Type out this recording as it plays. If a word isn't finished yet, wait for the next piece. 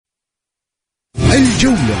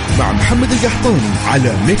الجولة مع محمد القحطاني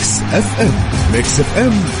على ميكس اف ام. ميكس اف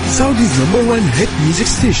ام سعوديز نمبر 1 هيت ميوزك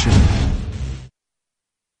ستيشن.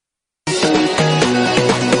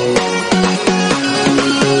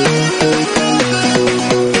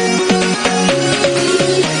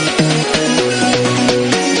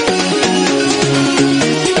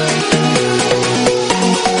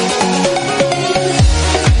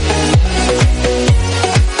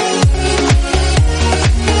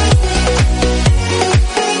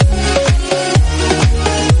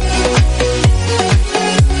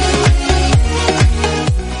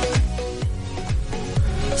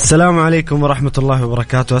 السلام عليكم ورحمة الله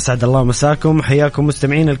وبركاته. أسعد الله مساكم، حياكم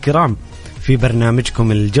مستمعين الكرام في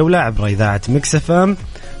برنامجكم الجولة عبر إذاعة ميكس اف ام.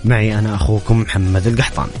 معي أنا أخوكم محمد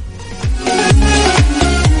القحطان.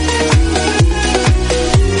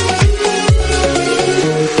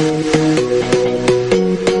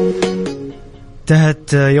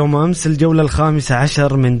 انتهت يوم أمس الجولة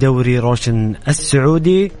 15 من دوري روشن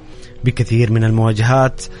السعودي بكثير من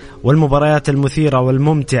المواجهات والمباريات المثيرة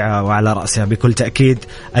والممتعة، وعلى رأسها بكل تأكيد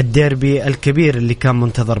الديربي الكبير اللي كان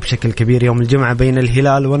منتظر بشكل كبير يوم الجمعة بين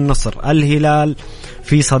الهلال والنصر. الهلال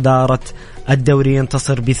في صدارة الدوري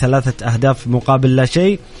ينتصر ب3 أهداف مقابل لا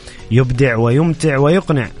شيء، يبدع ويمتع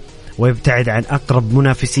ويقنع ويبتعد عن أقرب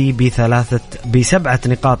منافسي ب7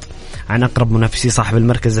 نقاط عن أقرب منافسي صاحب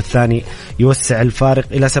المركز الثاني، يوسع الفارق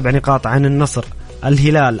إلى 7 نقاط عن النصر.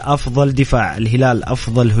 الهلال أفضل دفاع، الهلال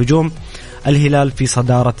أفضل هجوم، الهلال في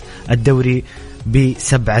صدارة الدوري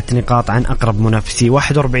ب7 نقاط عن أقرب منافسي،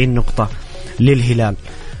 41 نقطة للهلال.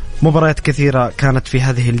 مباريات كثيرة كانت في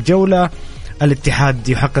هذه الجولة. الاتحاد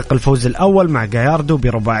يحقق الفوز الأول مع جاياردو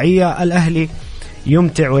برباعية. الأهلي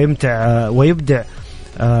يمتع ويبدع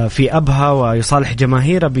في أبها ويصالح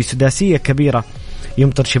جماهيره بسداسية كبيرة،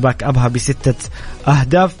 يمطر شباك أبها ب6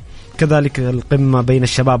 أهداف. كذلك القمة بين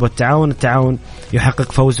الشباب والتعاون، التعاون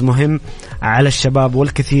يحقق فوز مهم على الشباب،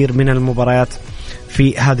 والكثير من المباريات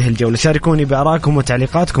في هذه الجولة. شاركوني بآرائكم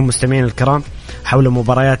وتعليقاتكم مستمعين الكرام حول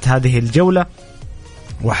مباريات هذه الجولة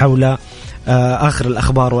وحول آخر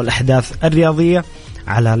الأخبار والأحداث الرياضية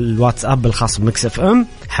على الواتساب الخاص بميكس اف ام.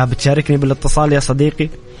 حاب تشاركني بالاتصال يا صديقي،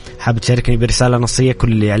 حاب تشاركني برسالة نصية،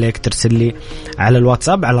 كل اللي عليك ترسل لي على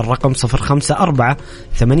الواتساب على الرقم 054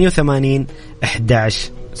 88 11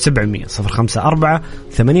 700 054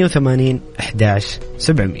 88 11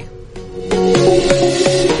 700.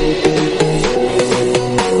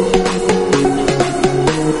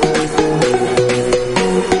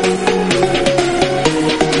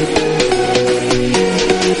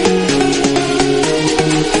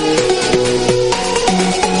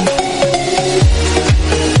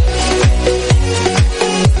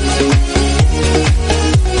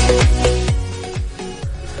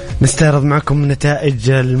 نستعرض معكم نتائج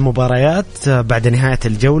المباريات بعد نهاية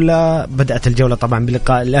الجولة. بدأت الجولة طبعا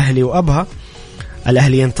بلقاء الأهلي وأبها.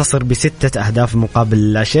 الأهلي ينتصر ب6 أهداف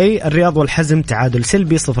مقابل لا شيء. الرياض والحزم تعادل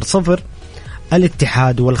سلبي 0-0.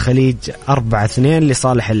 الاتحاد والخليج 4-2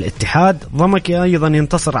 لصالح الاتحاد. ضمك أيضا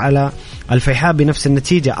ينتصر على الفيحاء بنفس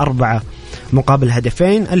النتيجة 4 مقابل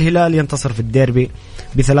هدفين. الهلال ينتصر في الديربي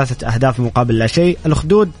ب3 أهداف مقابل لا شيء.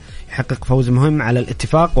 الأخدود يحقق فوز مهم على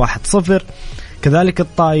الاتفاق 1-0. كذلك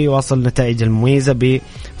الطائي واصل نتائج المميزة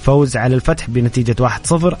بفوز على الفتح بنتيجة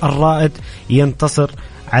 1-0. الرائد ينتصر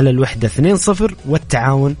على الوحدة 2-0.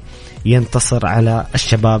 والتعاون ينتصر على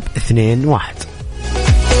الشباب 2-1.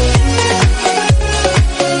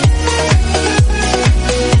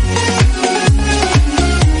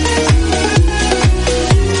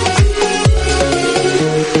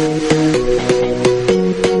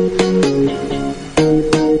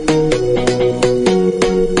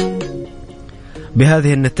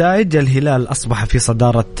 بهذه النتائج الهلال أصبح في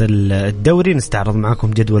صدارة الدوري. نستعرض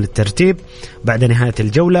معكم جدول الترتيب بعد نهاية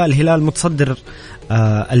الجولة. الهلال متصدر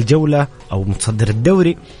الجولة أو متصدر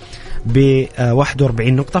الدوري ب41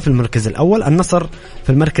 نقطة في المركز الأول. النصر في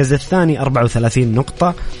المركز الثاني 34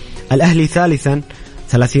 نقطة. الأهلي ثالثا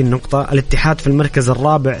 30 نقطة. الاتحاد في المركز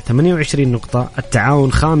الرابع 28 نقطة.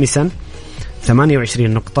 التعاون خامسا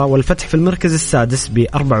 28 نقطة. والفتح في المركز السادس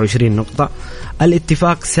ب24 نقطة.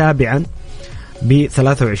 الاتفاق سابعا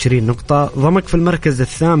ب23 نقطة. ضمك في المركز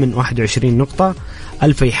الثامن 21 نقطة.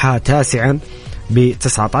 الفيحاء تاسعا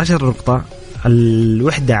ب19 نقطة.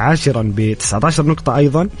 الوحدة عاشرا ب19 نقطة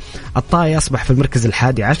أيضا. الطائي أصبح في المركز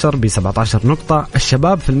الحادي عشر ب17 نقطة.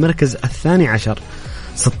 الشباب في المركز الثاني عشر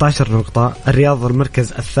 16 نقطة. الرياض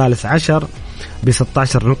المركز الثالث عشر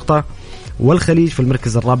ب16 نقطة. والخليج في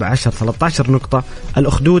المركز الرابع عشر 13 نقطة.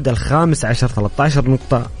 الأخدود الخامس عشر 13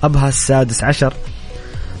 نقطة. أبها السادس عشر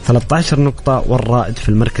 13 نقطة. والرائد في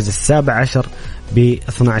المركز السابع عشر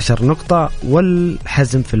ب12 نقطة،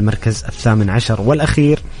 والحزم في المركز 18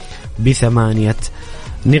 والأخير ب8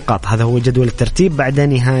 نقاط. هذا هو جدول الترتيب بعد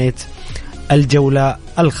نهاية الجولة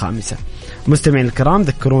الخامسة. مستمعين الكرام،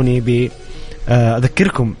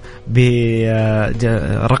 أذكركم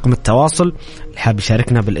برقم التواصل، حاب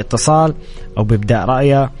يشاركنا بالاتصال أو بإبداء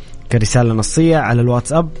رأيه كرسالة نصية على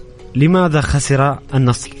الواتساب. لماذا خسر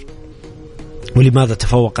النصر ولماذا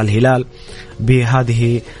تفوق الهلال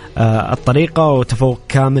بهذه الطريقة وتفوق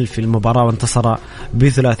كامل في المباراة وانتصر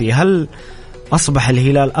بثلاثية؟ هل أصبح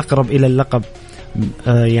الهلال أقرب إلى اللقب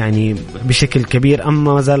يعني بشكل كبير، أم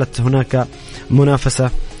ما زالت هناك منافسة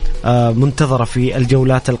منتظرة في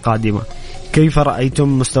الجولات القادمة؟ كيف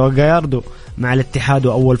رأيتم مستوى جاياردو مع الاتحاد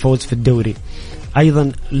وأول فوز في الدوري؟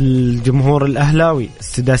 أيضا الجمهور الأهلاوي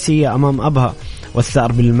السداسية أمام أبها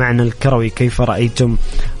والثأر بالمعنى الكروي، كيف رأيتم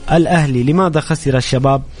الأهلي؟ لماذا خسر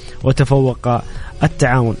الشباب وتفوق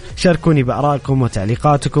التعاون؟ شاركوني بآرائكم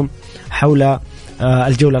وتعليقاتكم حول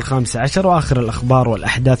الجولة 15 وآخر الأخبار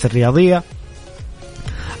والأحداث الرياضية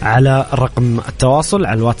على الرقم التواصل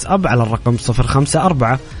على الواتساب على الرقم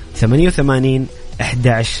 054 88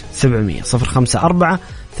 11 700 054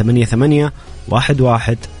 88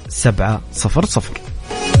 11 700.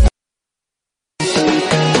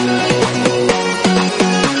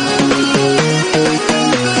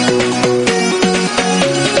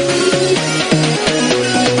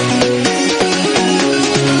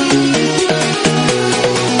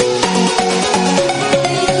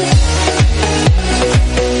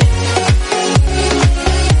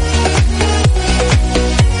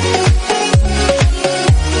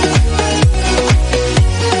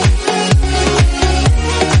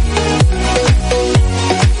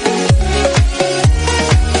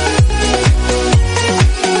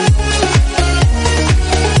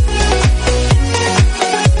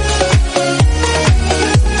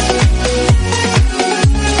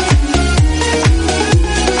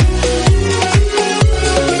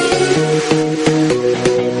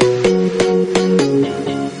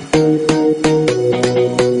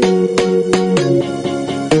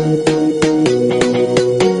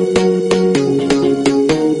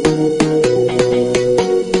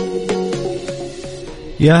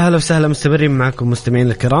 يا هلا وسهلا، مستمرين معكم مستمعين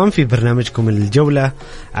الكرام في برنامجكم الجولة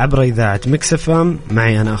عبر إذاعة ميكس اف ام.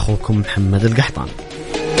 معي أنا أخوكم محمد القحطان.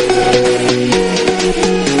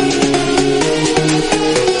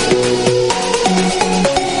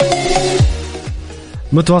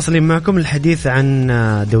 متواصلين معكم الحديث عن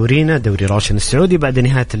دورينا دوري روشن السعودي بعد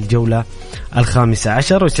نهاية الجولة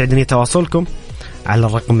 15، ويسعدني تواصلكم على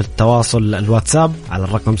الرقم التواصل الواتساب على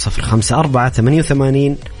الرقم 054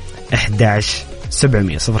 88 11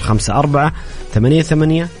 700 054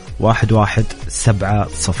 88 11 700.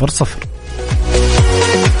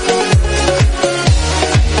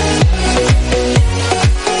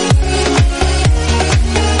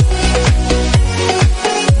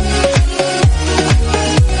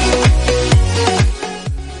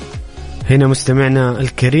 هنا مستمعنا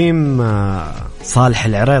الكريم صالح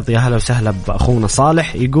العريض، يا هلا وسهلا بأخونا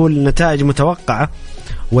صالح، يقول نتائج متوقعة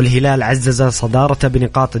والهلال عزز صدارته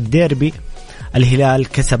بنقاط الديربي. الهلال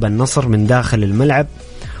كسب النصر من داخل الملعب،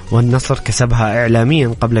 والنصر كسبها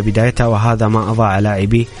إعلاميا قبل بدايتها، وهذا ما أضاع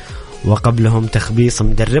لاعبيه وقبلهم تخبيص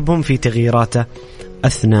مدربهم في تغييراته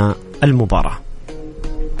أثناء المباراة.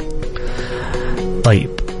 طيب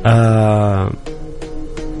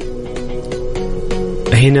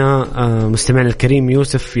هنا مستمعنا الكريم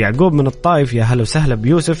يوسف يعقوب من الطائف، يا هلا وسهلا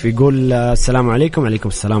بيوسف، يقول السلام عليكم. عليكم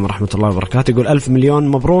السلام ورحمة الله وبركاته. يقول 1000 مليون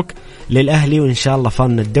مبروك للأهلي، وإن شاء الله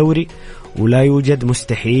فان الدوري، ولا يوجد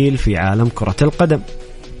مستحيل في عالم كرة القدم.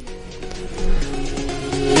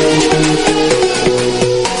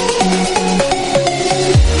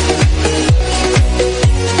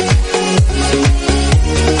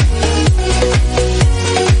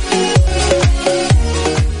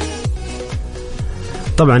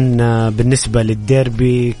 طبعا بالنسبة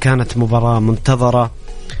للديربي كانت مباراة منتظرة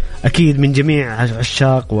أكيد من جميع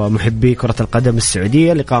عشاق ومحبي كرة القدم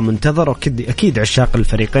السعودية، لقاء منتظر، وأكيد عشاق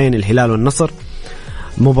الفريقين الهلال والنصر.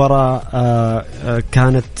 مباراة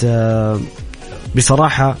كانت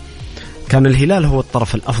بصراحة كان الهلال هو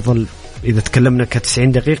الطرف الأفضل. إذا تكلمنا ك90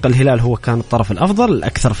 دقيقة الهلال هو كان الطرف الأفضل،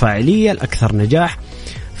 الأكثر فاعلية، الأكثر نجاح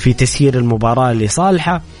في تسيير المباراة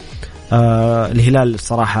لصالحه. الهلال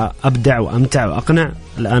صراحة أبدع وأمتع وأقنع.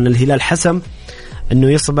 الآن الهلال حسم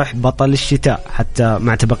أنه يصبح بطل الشتاء، حتى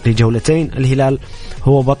مع تبقي جولتين الهلال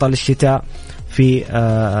هو بطل الشتاء في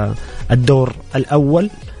الدور الأول،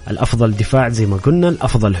 الأفضل دفاع زي ما قلنا،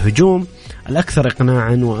 الأفضل هجوم، الأكثر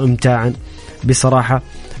إقناعا وإمتاعا بصراحة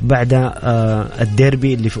بعد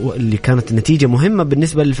الديربي اللي كانت نتيجة مهمة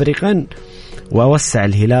بالنسبة للفريقين، ووسع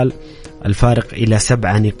الهلال الفارق إلى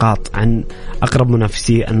 7 نقاط عن أقرب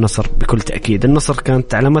منافسي النصر. بكل تأكيد النصر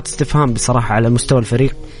كانت علامات استفهام بصراحة على مستوى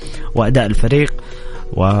الفريق وأداء الفريق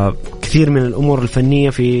وكثير من الأمور الفنية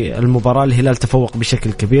في المباراة. الهلال تفوق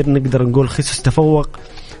بشكل كبير، نقدر نقول خيسوس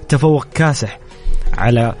تفوق كاسح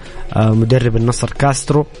على مدرب النصر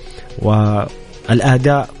كاسترو،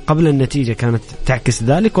 والأداء قبل النتيجة كانت تعكس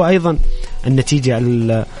ذلك، وأيضا النتيجة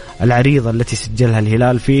العريضة التي سجلها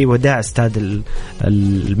الهلال في وداع استاد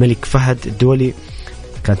الملك فهد الدولي.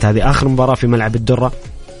 كانت هذه آخر مباراة في ملعب الدرة،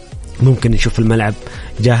 ممكن نشوف الملعب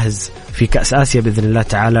جاهز في كأس آسيا بإذن الله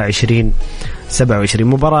تعالى 2027.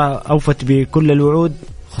 مباراة أوفت بكل الوعود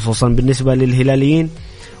خصوصا بالنسبة للهلاليين،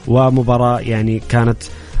 ومباراة يعني كانت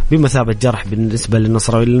بمثابة جرح بالنسبة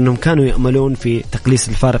للنصراوي، لأنهم كانوا يأملون في تقليص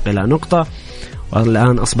الفارق إلى نقطة،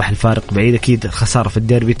 والآن أصبح الفارق بعيد. أكيد خسارة في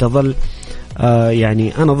الديربي تظل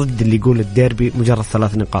يعني أنا ضد اللي يقول الديربي مجرد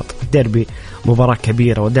 3 نقاط. الديربي مباراة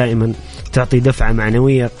كبيرة ودائما تعطي دفعة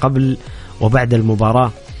معنوية قبل وبعد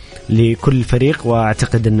المباراة لكل فريق،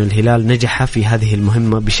 وأعتقد أن الهلال نجح في هذه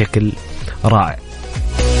المهمة بشكل رائع.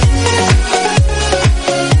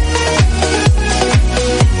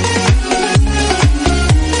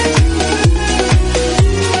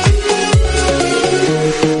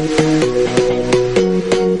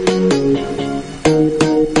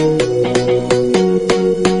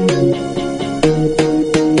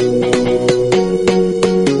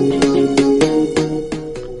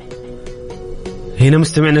 هنا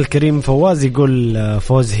مستمعنا الكريم فواز يقول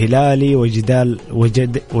فوز هلالي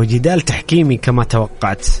وجدال تحكيمي كما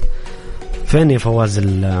توقعت. فين يا فواز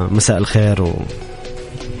مساء الخير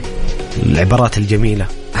والعبارات الجميلة؟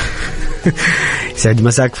 يسعد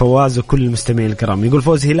مساك فواز وكل المستمعين الكرام. يقول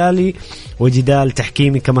فوز هلالي وجدال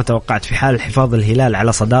تحكيمي كما توقعت. في حال حفاظ الهلال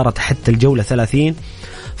على صدارة حتى الجولة 30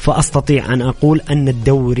 فأستطيع أن أقول أن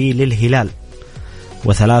الدوري للهلال،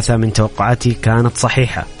 و3 من توقعاتي كانت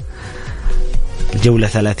صحيحة. الجولة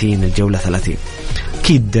 30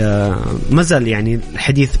 أكيد مازال يعني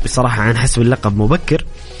الحديث بصراحة عن حسب اللقب مبكر،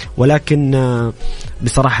 ولكن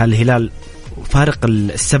بصراحة الهلال فارق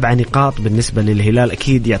 7 نقاط بالنسبة للهلال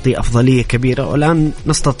أكيد يعطي أفضلية كبيرة، والآن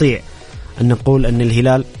نستطيع أن نقول أن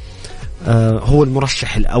الهلال هو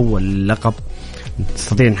المرشح الأول للقب.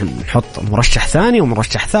 نستطيع نحط مرشح ثاني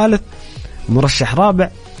ومرشح ثالث ومرشح رابع،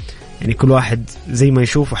 يعني كل واحد زي ما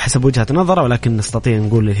يشوف وحسب وجهة نظره، ولكن نستطيع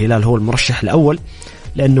نقول الهلال هو المرشح الأول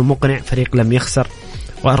لأنه مقنع، فريق لم يخسر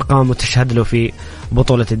وأرقامه تشهد له في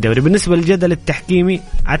بطولة الدوري. بالنسبة للجدل التحكيمي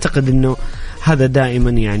أعتقد أنه هذا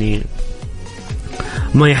دائما يعني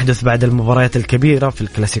ما يحدث بعد المباريات الكبيرة في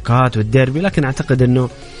الكلاسيكات والديربي، لكن أعتقد أنه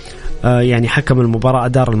يعني حكم المباراة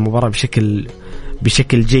أدار المباراة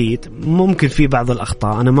بشكل جيد. ممكن في بعض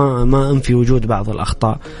الأخطاء، أنا ما أنفي وجود بعض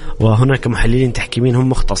الأخطاء، وهناك محللين تحكيمين هم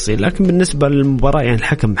مختصين، لكن بالنسبة للمباراة يعني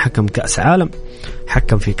الحكم حكم كأس عالم،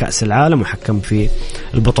 حكم في كأس العالم وحكم في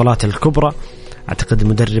البطولات الكبرى. أعتقد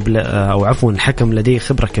المدرب أو عفوا الحكم لديه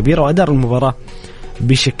خبرة كبيرة وأدار المباراة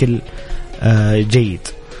بشكل جيد.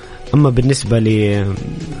 أما بالنسبة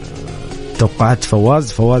لتوقعات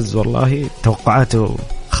فواز والله توقعاته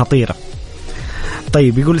خطيرة.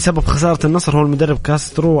 طيب يقول سبب خسارة النصر هو المدرب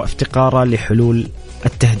كاسترو وافتقاره لحلول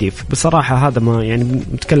التهديف. بصراحة هذا ما يعني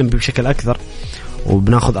نتكلم بشكل أكثر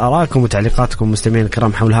وبناخذ آراءكم وتعليقاتكم مستمعين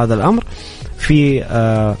الكرام حول هذا الأمر. في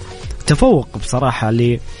تفوق بصراحة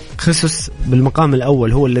لخيسوس بالمقام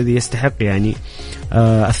الأول، هو الذي يستحق يعني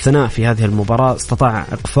الثناء في هذه المباراة. استطاع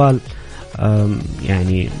إقفال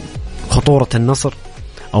يعني خطورة النصر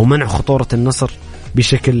أو منع خطورة النصر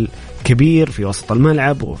بشكل كبير في وسط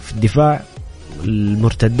الملعب وفي الدفاع،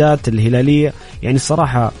 المرتدات الهلالية. يعني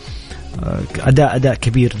الصراحة أداء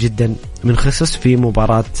كبير جدا من خيسوس في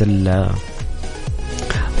مباراة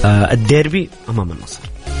الديربي أمام النصر.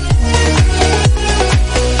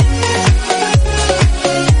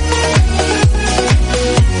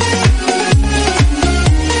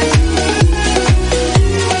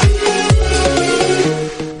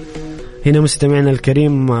 هنا مستمعنا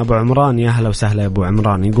الكريم أبو عمران، يا أهلا وسهلا يا أبو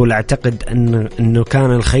عمران، يقول أعتقد أنه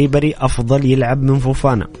كان الخيبري أفضل يلعب من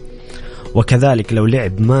فوفانا، وكذلك لو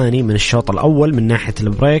لعب ماني من الشوط الأول من ناحية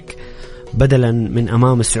البريك بدلا من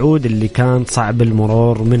أمام سعود اللي كان صعب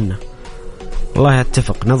المرور منه. والله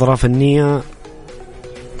أتفق، نظرة فنية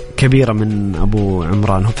كبيرة من أبو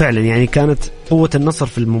عمران. هو فعلا يعني كانت قوة النصر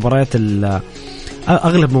في المباريات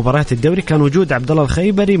أغلب مباريات الدوري كان وجود عبد الله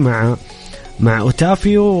الخيبري مع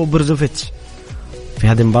أوتافيو وبرزوفيتش. في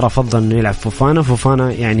هذه المباراة فضل أنه يلعب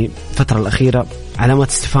فوفانا يعني الفترة الأخيرة علامات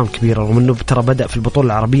استفهام كبيرة، رغم أنه ترى بدأ في البطولة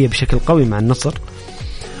العربية بشكل قوي مع النصر،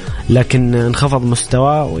 لكن انخفض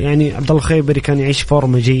مستواه. يعني عبد الله الخيبري كان يعيش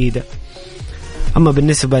فورمة جيدة. أما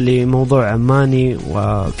بالنسبة لموضوع عماني،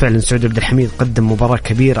 وفعلا سعود عبد الحميد قدم مباراة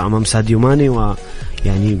كبيرة أمام ساديو ماني،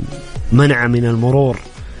 ويعني منع من المرور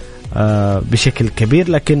بشكل كبير.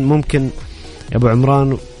 لكن ممكن أبو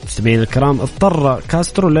عمران مستمعين الكرام اضطر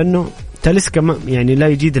كاسترو لأنه تاليسكا يعني لا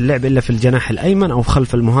يجيد اللعب إلا في الجناح الأيمن أو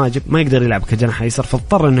خلف المهاجم، ما يقدر يلعب كجناح أيسر،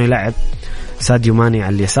 فاضطر أنه يلعب ساديو ماني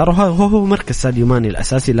على اليسار، وهو مركز ساديو ماني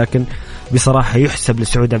الأساسي. لكن بصراحة يحسب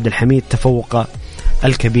لسعود عبد الحميد تفوقه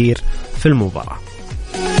الكبير في المباراة.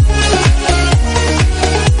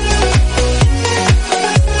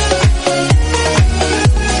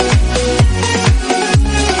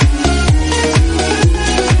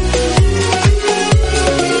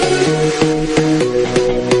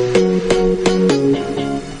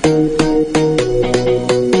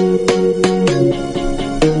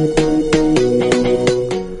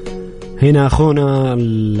 هنا أخونا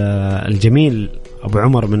الجميل أبو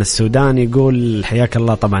عمر من السودان يقول حياك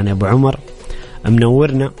الله طبعا يا أبو عمر،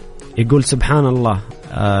 منورنا. يقول سبحان الله،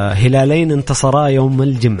 هلالين انتصرا يوم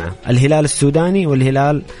الجمعة، الهلال السوداني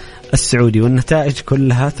والهلال السعودي، والنتائج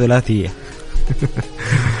كلها ثلاثية.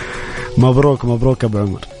 مبروك مبروك أبو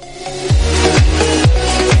عمر.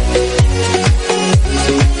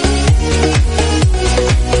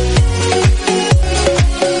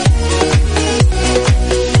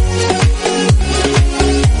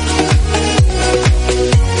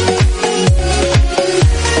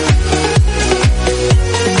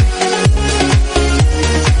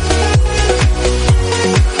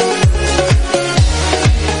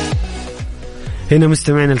 هنا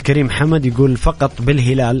مستمعنا الكريم حمد يقول فقط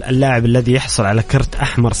بالهلال اللاعب الذي يحصل على كرت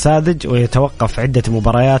أحمر ساذج ويتوقف عدة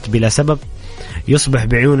مباريات بلا سبب يصبح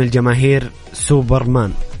بعيون الجماهير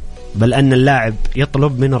سوبرمان، بل أن اللاعب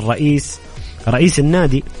يطلب من رئيس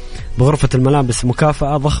النادي بغرفة الملابس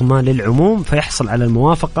مكافأة ضخمة للعموم فيحصل على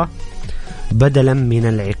الموافقة بدلا من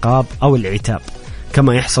العقاب أو العتاب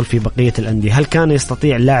كما يحصل في بقية الأندية. هل كان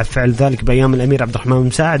يستطيع اللاعب فعل ذلك بأيام الأمير عبد الرحمن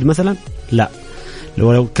مساعد مثلا؟ لا.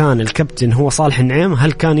 لو كان الكابتن هو صالح النعيم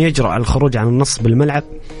هل كان يجرؤ على الخروج عن النص بالملعب؟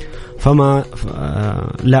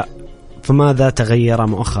 لا. فماذا تغير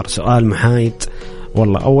مؤخر؟ سؤال محايد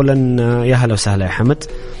والله. أولا يا هلا وسهلا يا حمد،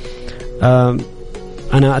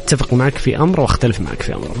 أنا أتفق معك في أمر واختلف معك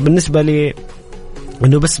في أمر. بالنسبة لي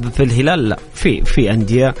أنه بس في الهلال لا، في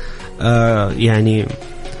أندية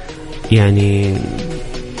يعني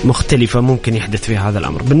مختلفة ممكن يحدث فيها هذا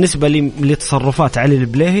الأمر. بالنسبة لتصرفات علي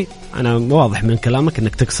البليهي، أنا واضح من كلامك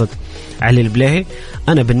أنك تقصد علي البليهي.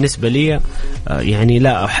 أنا بالنسبة لي يعني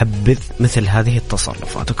لا أحبذ مثل هذه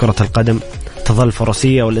التصرفات. كرة القدم تظل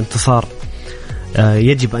فرصية، والانتصار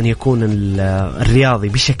يجب أن يكون الرياضي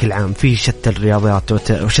بشكل عام في شتى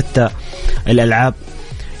الرياضيات وشتى الألعاب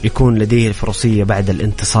يكون لديه الفروسية بعد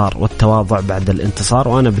الانتصار والتواضع بعد الانتصار.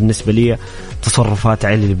 وأنا بالنسبة لي تصرفات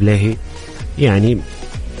علي البليهي يعني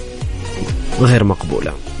غير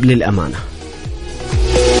مقبولة للأمانة.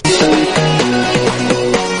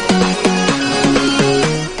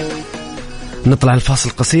 نطلع الفاصل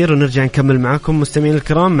قصير ونرجع نكمل معكم مستمعين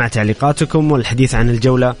الكرام مع تعليقاتكم والحديث عن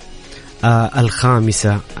الجولة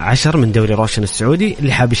 15 من دوري روشن السعودي.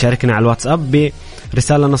 اللي حاب يشاركنا على الواتساب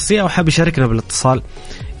برسالة نصية أو حاب يشاركنا بالاتصال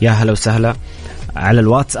يا هلا وسهلا على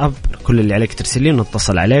الواتساب. كل اللي عليك ترسلين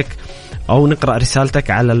ونتصل عليك أو نقرأ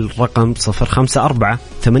رسالتك على الرقم 054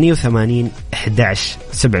 88 11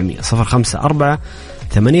 700 054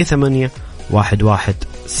 88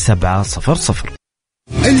 11700.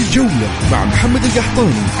 الجولة مع محمد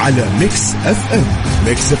القحطاني على ميكس اف ام.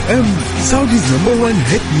 ميكس اف ام سعوديز نمبر 1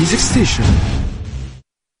 هيت ميوزك ستيشن.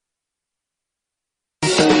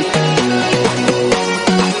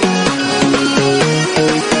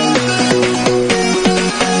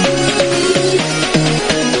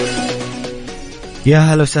 يا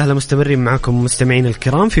هلا وسهلا، مستمرين معكم مستمعين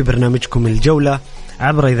الكرام في برنامجكم الجولة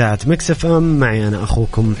عبر إذاعة ميكس اف ام. معي أنا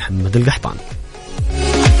أخوكم محمد القحطاني.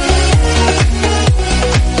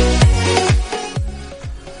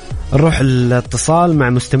 نروح الاتصال مع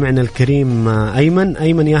مستمعنا الكريم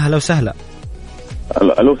أيمن. يا هلا وسهلا.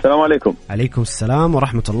 ألو، السلام عليكم. عليكم السلام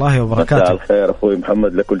ورحمة الله وبركاته. مساء الخير أخوي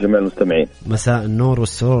محمد لك والجميع المستمعين. مساء النور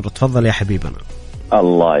والسرور، تفضل يا حبيبنا.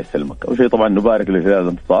 الله يسلمك. أول شيء طبعا نبارك للهلال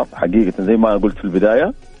الانتصار حقيقة زي ما قلت في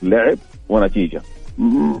البداية، لعب ونتيجة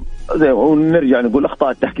زي ونرجع نقول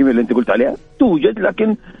أخطاء التحكيمية اللي أنت قلت عليها توجد،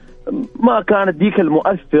 لكن ما كانت ديك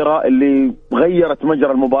المؤثرة اللي غيرت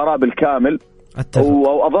مجرى المباراة بالكامل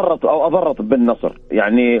أو أضرت بالنصر.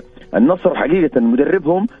 يعني النصر حقيقة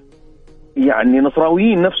مدربهم يعني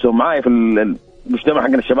نصراويين نفسهم معايا في المجتمع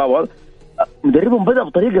حقنا الشباب، مدربهم بدأ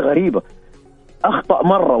بطريقة غريبة. أخطأ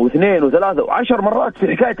مرة واثنين وثلاثة وعشر مرات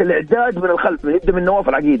في حكاية الإعداد من الخلف. يبدأ من نواف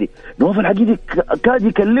العقيدي. نواف العقيدي كاد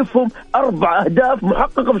يكلفهم 4 أهداف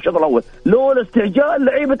محققة في الشوط الأول لولا استعجال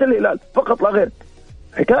لعيبة الهلال فقط لا غير.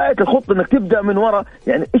 حكاية الخط انك تبدأ من وراء،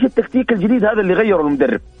 يعني ايش التكتيك الجديد هذا اللي غيره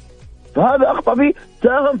المدرب؟ فهذا أخطأ فيه،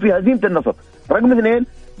 ساهم في هزيمة النصر. رقم 2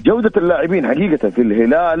 جودة اللاعبين حقيقة في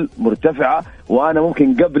الهلال مرتفعة. وأنا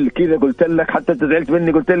ممكن قبل كذا قلت لك، حتى أنت زعلت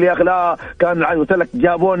مني، قلت لي يا أخي لا كان قلت لك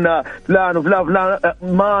جابونا فلان وفلان فلان،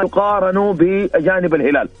 ما يقارنوا بأجانب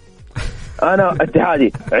الهلال. أنا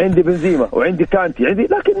اتحادي، عندي بنزيما وعندي كانتي عندي،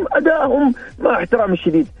 لكن أدائهم مع احترام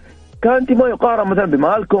الشديد كانتي ما يقارن مثلا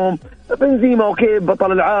بمالكم. بنزيما أوكي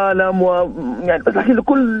بطل العالم يعني بس لكن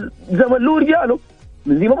كل زمن له رجاله.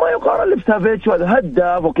 بنزيما ما يقارن لبسافيتش، وهذا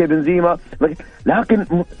هداف اوكي بنزيما، لكن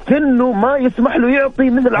سنه ما يسمح له يعطي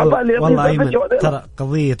من العطاء اللي يعطيه سافيتش. ترى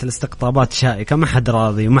قضيه الاستقطابات شائكه، ما حد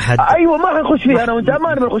راضي وما حد. ايوه ما حنخش فيها انا وانت،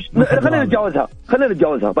 ما نخش، خلينا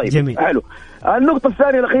نتجاوزها. طيب جميل. حلو. النقطه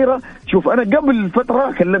الثانيه الاخيره، شوف انا قبل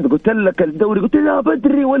فتره كلمت قلت لك الدوري، قلت لا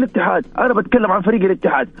بدري والاتحاد. انا بتكلم عن فريق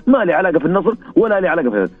الاتحاد، ما لي علاقه في النصر ولا لي علاقه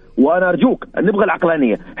في هذا. وانا ارجوك نبغى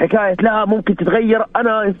العقلانيه، حكايه لا ممكن تتغير،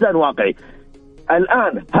 انا انسان واقعي.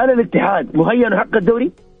 الآن هل الاتحاد مهيأ نحقق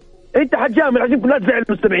الدوري؟ أنت حتجامل عشان لا تزعل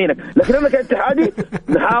مستمعينك، لكن أنا كاتحادي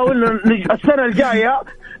نحاول السنة الجاية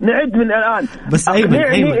نعد من الآن. بس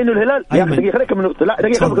أقنعني إنه الهلال يا أخي خليك من نقطة، لا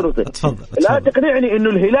دقيقة نقطة. لا تقنعني إنه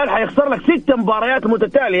الهلال حيخسر لك 6 مباريات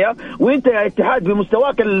متتالية وأنت يا اتحاد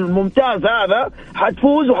بمستواك الممتاز هذا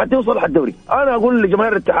حتفوز وحتوصل للدوري. أنا أقول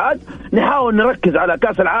لجماهير الاتحاد نحاول نركز على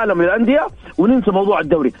كأس العالم للأندية وننسى موضوع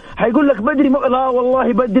الدوري. حيقول لك بدري لا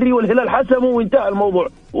والله بدري والهلال حسموا وانتهى الموضوع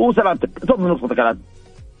وسلامتك. تفضل نقطتك الآن.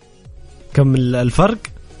 كم الفرق؟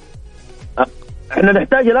 احنا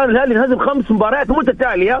نحتاج الان الهلال ينهزم 5 مباريات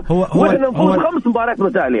متتاليه واحنا نفوز 5 مباريات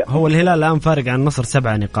متتاليه. هو الهلال الان فارق عن النصر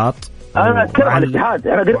 7 نقاط. انا اتكلم عن الاتحاد،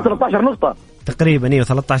 احنا قريب 13 نقطه تقريبا. ايوه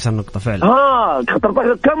 13 نقطه فعلا.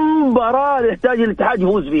 13. كم مباراه يحتاج الاتحاد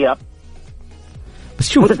يفوز فيها؟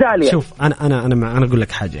 بس شوف متتالية. شوف انا اقول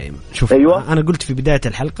لك حاجه ايمن. شوف أيوة. انا قلت في بدايه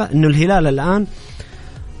الحلقه انه الهلال الان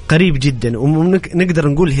قريب جدا ونقدر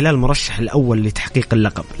نقول الهلال مرشح الأول لتحقيق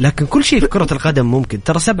اللقب، لكن كل شيء في كرة القدم ممكن.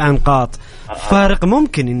 ترى 7 نقاط فارق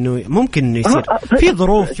ممكن إنه يصير في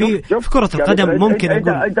ظروف في كرة القدم ممكن.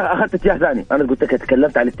 أنت أخذت اتجاه ثاني. أنا قلت لك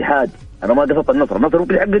تكلمت على الاتحاد، أنا ما قصدت النصر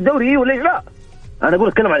ممكن يحقق الدوري ولا لا. أنا أقول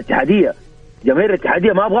أتكلم على الاتحادية، جماهير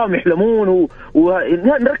الاتحادية ما أبغاهم يحلمون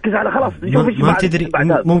ونركز على خلاص. ما تدري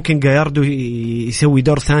ممكن جاياردو يسوي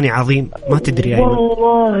دور ثاني عظيم، ما تدري أيمن.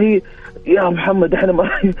 والله يا محمد احنا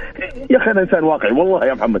يا اخي انا انسان واقعي والله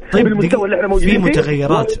يا محمد. طيب بالمستوى اللي احنا موجودين في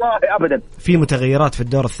متغيرات والله ابدا، في متغيرات في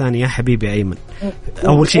الدور الثاني يا حبيبي ايمن.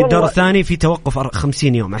 اول شيء الدور الثاني في توقف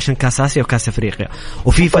 50 يوم عشان كاس اسيا وكاس افريقيا،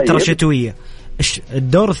 وفي فتره شتويه.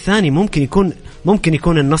 الدور الثاني ممكن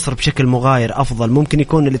يكون النصر بشكل مغاير افضل، ممكن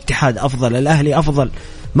يكون الاتحاد افضل، الاهلي افضل،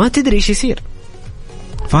 ما تدري ايش يصير.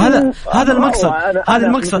 فهذا هذا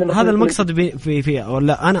المقصد في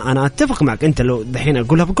ولا انا اتفق معك. انت لو دحين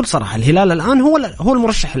اقولها بكل صراحه، الهلال الان هو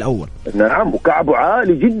المرشح الاول. نعم وكعبه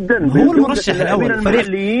عالي جدا، هو المرشح الاول.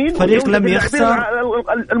 فريق لم يخسر،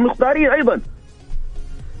 المختارين ايضا.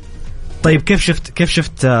 طيب كيف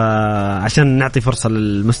شفت عشان نعطي فرصه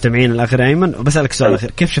للمستمعين الاخر ايمن، بسالك سؤال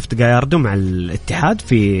اخير، كيف شفت جاياردو مع الاتحاد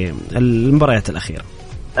في المباريات الاخيره؟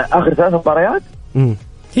 اخر 3 مباريات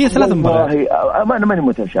هي 3 مباريات. والله أنا ماني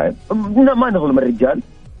متشائم، ما نظلم الرجال،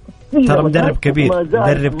 ترى مدرب كبير،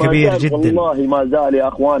 مدرب كبير جدا. والله ما زال يا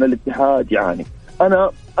أخوان الاتحاد يعاني.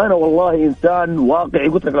 أنا والله إنسان واقعي،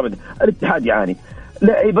 قلت لك لا الاتحاد يعاني.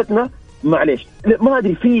 لعيبتنا معليش ما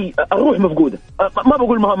أدري، في الروح مفقودة. ما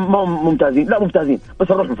بقول ما ممتازين، لا ممتازين،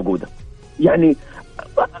 بس الروح مفقودة. يعني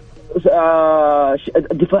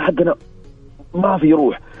الدفاع حقنا ما في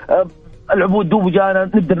روح. العبود دوب جانا،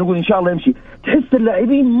 نقدر نقول إن شاء الله يمشي. تحس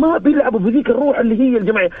اللاعبين ما بيلعبوا بذيك الروح اللي هي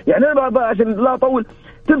الجماعية. يعني أنا عشان لا أطول،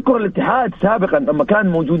 تذكر الاتحاد سابقا لما كان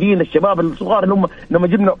موجودين الشباب الصغار اللي هم لما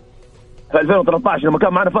جبنا في 2013 لما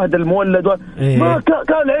كان معنا فهد المولد ما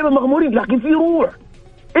كان لعيبة مغمورين، لكن في روح.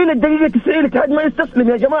 إلى الدقيقة 90 الاتحاد ما يستسلم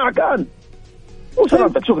يا جماعة كان.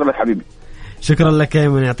 وسلامتك. شكرا لك حبيبي. شكرا لك يا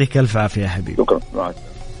من، يعطيك ألف عافية يا حبيبي. شكرا.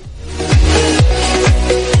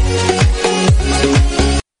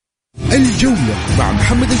 الجولة مع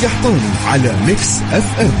محمد القحطاني على ميكس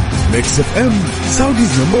اف ام. ميكس اف ام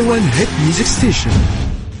سعوديز نمبر 1 هيت ميوزك ستيشن.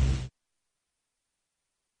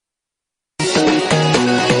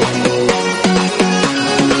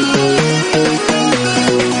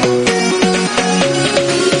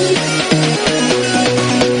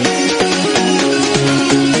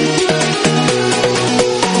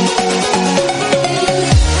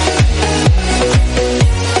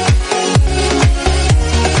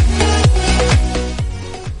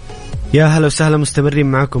 يا هلا وسهلا، مستمرين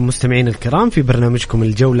معكم مستمعين الكرام في برنامجكم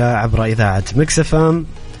الجولة عبر إذاعة ميكس اف ام.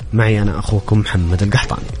 معي أنا أخوكم محمد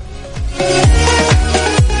القحطاني.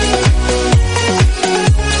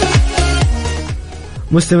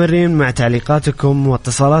 مستمرين مع تعليقاتكم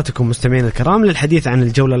واتصالاتكم مستمعين الكرام للحديث عن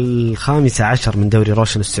الجولة 15 من دوري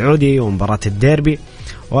روشن السعودي ومباراة الديربي،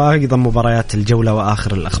 وأيضا مباريات الجولة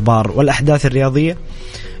وآخر الأخبار والأحداث الرياضية.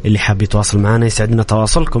 اللي حاب يتواصل معنا يسعدنا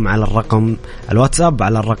تواصلكم على الرقم الواتساب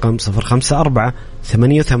على الرقم 054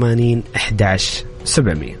 88 11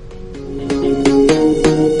 700.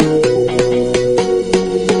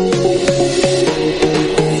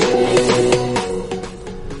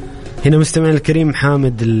 هنا مستمعنا الكريم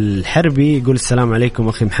حامد الحربي يقول السلام عليكم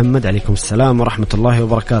أخي محمد. عليكم السلام ورحمة الله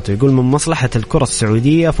وبركاته. يقول من مصلحة الكرة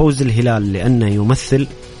السعودية فوز الهلال لأنه يمثل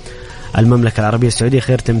المملكة العربية السعودية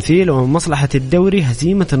خير تمثيل، ومن مصلحة الدوري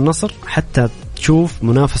هزيمة النصر حتى تشوف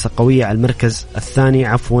منافسة قوية على المركز الثاني،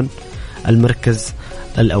 عفوا المركز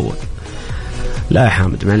الأول. لا يا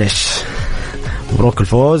حامد معليش، مبروك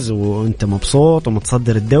الفوز وانت مبسوط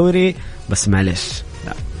ومتصدر الدوري، بس معليش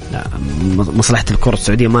لا مصلحة الكرة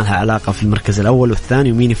السعودية ما لها علاقة في المركز الأول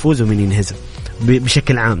والثاني ومين يفوز ومين ينهزم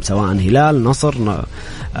بشكل عام، سواء هلال، نصر،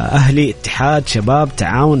 أهلي، اتحاد، شباب،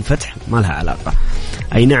 تعاون، فتح، ما لها علاقة.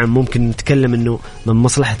 أي نعم ممكن نتكلم أنه من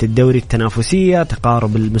مصلحة الدوري التنافسية،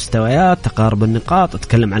 تقارب المستويات، تقارب النقاط،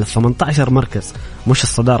 أتكلم على 18 مركز مش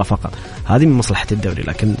الصدارة فقط، هذه من مصلحة الدوري.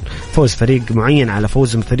 لكن فوز فريق معين على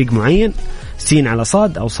فوز فريق معين، سين على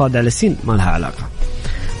صاد أو صاد على سين، ما لها علاقة.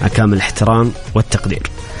 كامل الاحترام والتقدير.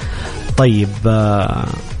 طيب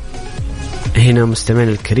هنا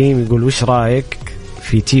مستمعنا الكريم يقول وش رأيك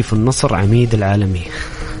في تيف النصر عميد العالمية؟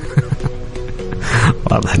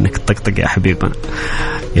 واضح انك تطقطق يا حبيبنا،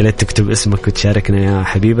 يا ليت تكتب اسمك وتشاركنا يا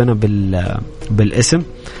حبيبنا بالاسم.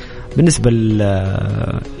 بالنسبة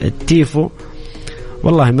للتيفو،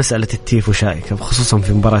 والله مسألة التيفو شائكة، خصوصا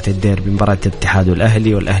في مباراة الديربي، مباراة الاتحاد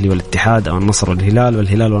والأهلي والاتحاد، أو النصر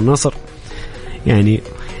والهلال والنصر. يعني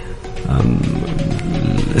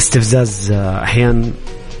استفزاز أحيانا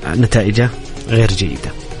نتائجه غير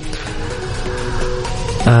جيدة.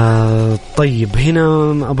 طيب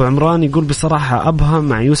هنا أبو عمران يقول بصراحة أبها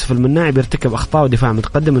مع يوسف المناعي بيرتكب أخطاء ودفاع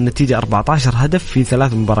متقدم، النتيجة 14 هدف في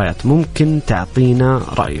 3 مباريات، ممكن تعطينا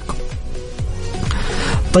رأيكم؟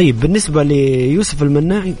 طيب بالنسبة ليوسف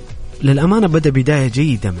المناعي للأمانة بدأ بداية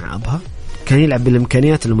جيدة مع أبها، كان يلعب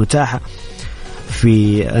بالإمكانيات المتاحة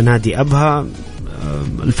في نادي أبها،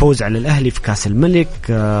 الفوز على الأهلي في كاس الملك،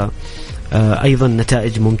 أيضا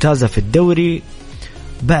نتائج ممتازة في الدوري.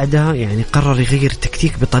 بعدها يعني قرر يغير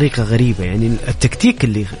التكتيك بطريقة غريبة، يعني التكتيك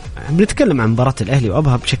اللي بنتكلم عن مباراة الأهلي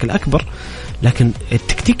وأبها بشكل أكبر، لكن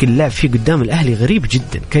التكتيك اللي لعب فيه قدام الأهلي غريب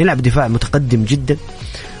جدا، كان يلعب دفاع متقدم جدا،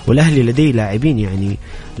 والأهلي لديه لاعبين يعني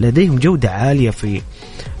لديهم جودة عالية في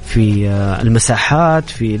المساحات،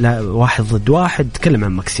 في واحد ضد واحد، تكلم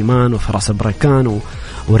عن ماكسيمان وفراس بركان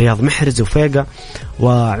ورياض محرز وفيقا.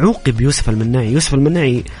 وعوقب يوسف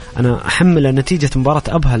المناعي أنا أحمل نتيجة مباراة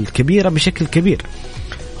أبها الكبيرة بشكل كبير،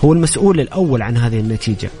 هو المسؤول الأول عن هذه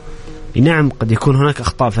النتيجة. نعم قد يكون هناك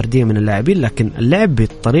أخطاء فردية من اللاعبين، لكن اللعب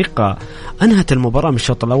بطريقة أنهت المباراة من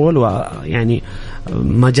الشوط الأول، ويعني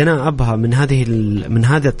ما جنى أبها من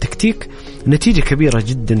هذا التكتيك نتيجة كبيرة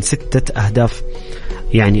جدا، 6 أهداف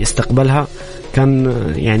يعني استقبلها، كان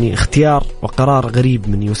يعني اختيار وقرار غريب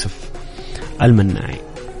من يوسف المناعي.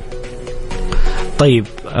 طيب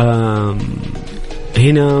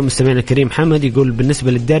هنا مستمعنا الكريم حمد يقول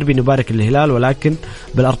بالنسبة للديربي نبارك للهلال، ولكن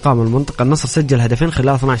بالأرقام المنطقة النصر سجل هدفين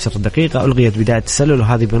خلال 12 دقيقة، ألغيت بداية التسلل،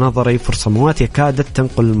 وهذه بنظري فرصة مواتية كادت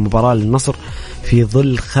تنقل المباراة للنصر في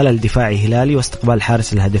ظل خلل دفاعي هلالي واستقبال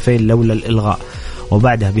الحارس الهدفين لولا الإلغاء.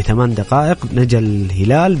 وبعدها ب8 دقائق نجا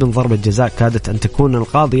الهلال من ضربة جزاء كادت أن تكون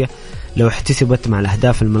القاضية لو احتسبت مع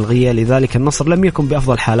الأهداف الملغية، لذلك النصر لم يكن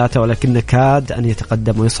بأفضل حالاته، ولكن كاد أن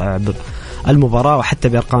يتقدم ويصعب المباراة. وحتى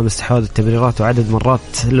بأرقام استحواذ التمريرات وعدد مرات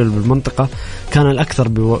تسلل بالمنطقة كان الأكثر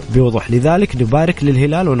بوضوح، لذلك نبارك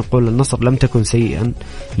للهلال ونقول النصر لم تكن سيئا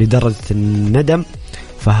لدرجة الندم،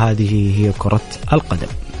 فهذه هي كرة القدم.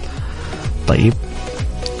 طيب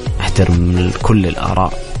احترم كل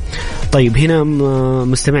الآراء. طيب هنا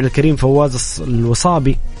مستمعنا الكريم فواز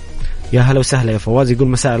الوصابي، يا هلا وسهلا يا فواز، يقول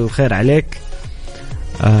مساء الخير عليك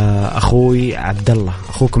أخوي عبد الله،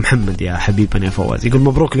 أخوك محمد يا حبيبنا يا فواز. يقول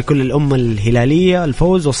مبروك لكل الأمة الهلالية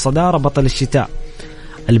الفوز والصدارة، بطل الشتاء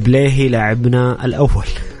البليهي لاعبنا الأول.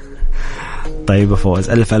 طيب يا فواز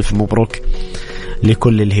ألف مبروك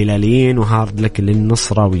لكل الهلاليين، وهارد لك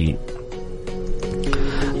للنصراويين.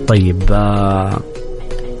 طيب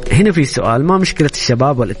هنا في سؤال، ما مشكلة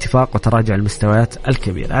الشباب والاتفاق وتراجع المستويات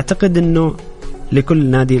الكبيرة؟ أعتقد أنه لكل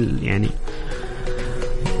نادي يعني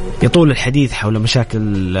يطول الحديث حول مشاكل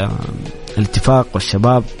الاتفاق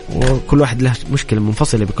والشباب، وكل واحد له مشكلة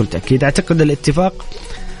منفصلة بكل تأكيد. أعتقد الاتفاق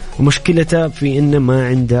ومشكلته في إنه ما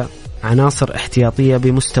عنده عناصر احتياطية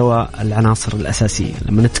بمستوى العناصر الأساسية.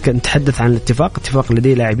 لما نتحدث عن اتفاق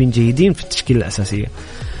لديه لاعبين جيدين في التشكيلة الأساسية.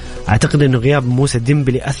 أعتقد أنه غياب موسى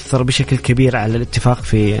ديمبلي أثر بشكل كبير على الاتفاق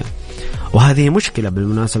وهذه مشكلة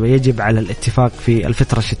بالمناسبة. يجب على الاتفاق في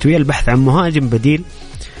الفترة الشتوية البحث عن مهاجم بديل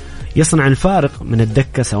يصنع الفارق من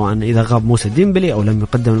الدكة، سواء إذا غاب موسى ديمبلي أو لم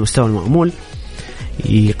يقدم المستوى المأمول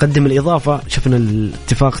يقدم الإضافة. شفنا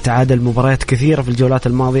الاتفاق تعادل مباريات كثيرة في الجولات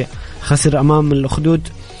الماضية، خسر أمام الأخدود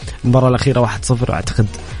المباراة الأخيرة 1-0. أعتقد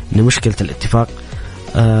أن مشكلة الاتفاق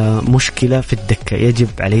مشكلة في الدكة، يجب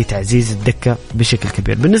عليه تعزيز الدكة بشكل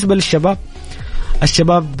كبير. بالنسبة للشباب،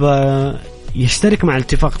 الشباب يشترك مع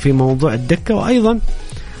الاتفاق في موضوع الدكة، وأيضا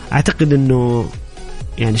أعتقد أنه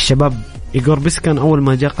يعني الشباب إيغور بيسكان أول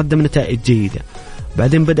ما جاء قدم نتائج جيدة،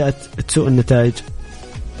 بعدين بدأت تسوء النتائج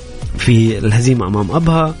في الهزيمة أمام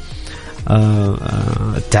أبها،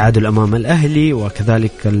 التعادل أمام الأهلي،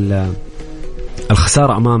 وكذلك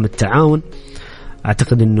الخسارة أمام التعاون.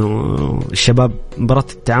 أعتقد أنه الشباب مباراة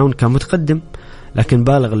التعاون كان متقدم، لكن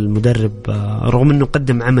بالغ المدرب رغم أنه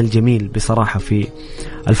قدم عمل جميل بصراحة في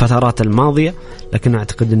الفترات الماضية، لكن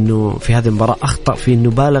أعتقد أنه في هذه المباراة أخطأ في أنه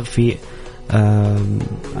بالغ في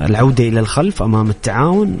العودة إلى الخلف أمام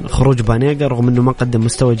التعاون. خروج بانيجا رغم أنه ما قدم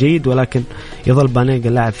مستوى جيد، ولكن يظل بانيجا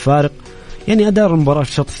لاعب فارق. يعني أدار المباراة في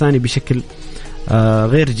الشوط الثاني بشكل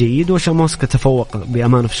غير جيد، وشاموسكا تفوق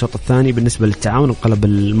بأمانة في الشوط الثاني بالنسبة للتعاون وقلب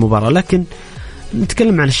المباراة. لكن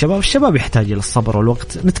نتكلم عن الشباب يحتاج إلى الصبر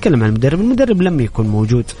والوقت. نتكلم عن المدرب لم يكن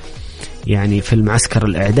موجود يعني في المعسكر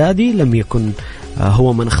الإعدادي، لم يكن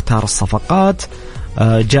هو من اختار الصفقات،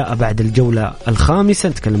 جاء بعد الجولة الخامسة،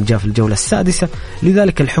 نتكلم جاء في الجولة السادسة،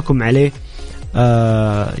 لذلك الحكم عليه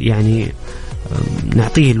يعني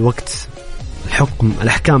نعطيه الوقت.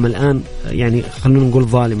 الأحكام الآن يعني خلونا نقول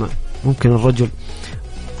ظالمة. ممكن الرجل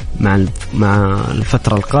مع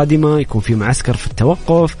الفترة القادمة يكون في معسكر في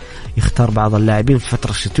التوقف، يختار بعض اللاعبين في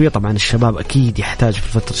الفترة الشتوية. طبعا الشباب أكيد يحتاج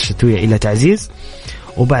في الفترة الشتوية إلى تعزيز،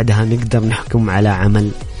 وبعدها نقدر نحكم على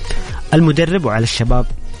عمل المدرب وعلى الشباب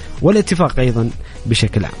والاتفاق أيضا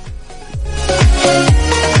بشكل عام.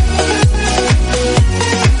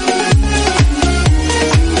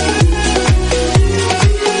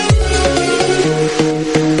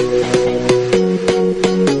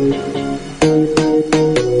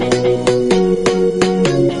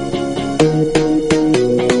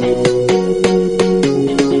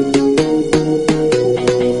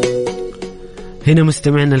 هنا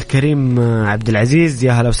مستمعنا الكريم عبد العزيز،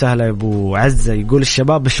 يا هلا وسهلا يا ابو عزة، يقول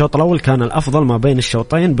الشباب بالشوط الاول كان الافضل، ما بين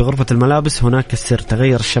الشوطين بغرفة الملابس هناك السر،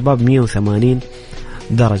 تغير الشباب 180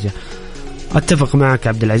 درجة. اتفق معك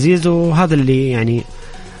عبد العزيز، وهذا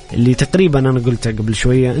اللي تقريبا انا قلته قبل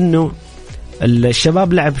شوية، انه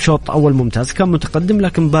الشباب لعب شوط اول ممتاز، كان متقدم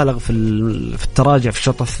لكن بالغ في التراجع في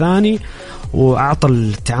الشوط الثاني، واعطى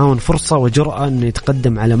التعاون فرصة وجرأة انه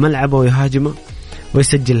يتقدم على ملعبه ويهاجمه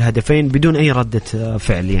ويسجل هدفين بدون أي ردة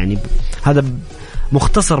فعل. يعني هذا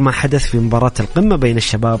مختصر ما حدث في مباراة القمة بين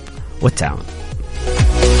الشباب والتعاون.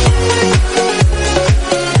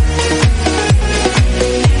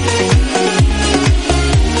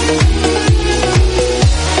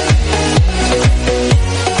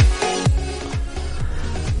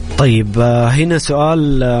 طيب هنا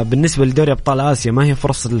سؤال بالنسبة لدوري أبطال آسيا، ما هي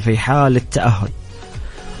فرصة الفيحاء للتأهل؟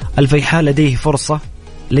 الفيحاء لديه فرصة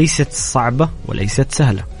ليست صعبة وليست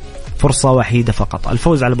سهلة، فرصة وحيدة فقط،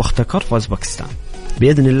 الفوز على بختكور فوز باكستان.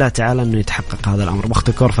 بإذن الله تعالى أنه يتحقق هذا الأمر.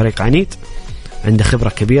 بختكور فريق عنيد، عنده خبرة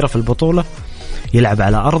كبيرة في البطولة، يلعب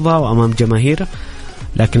على أرضه وأمام جماهيره،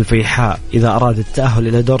 لكن الفيحاء إذا أراد التأهل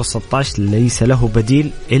إلى دور 16 ليس له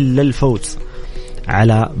بديل إلا الفوز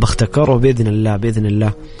على بختكور. وبإذن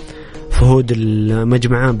الله فهود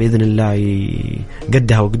المجمعان بإذن الله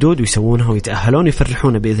قدها وقدود ويسوونها ويتأهلون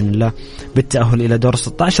يفرحون بإذن الله بالتأهل إلى دور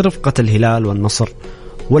 16 رفقة الهلال والنصر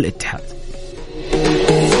والاتحاد.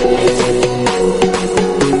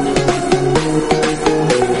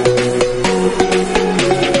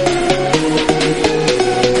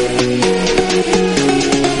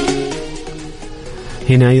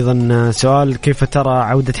 هنا أيضا سؤال، كيف ترى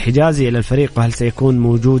عودة حجازي إلى الفريق وهل سيكون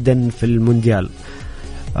موجودا في المونديال؟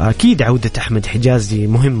 أكيد عودة أحمد حجازي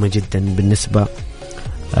مهمة جدا بالنسبة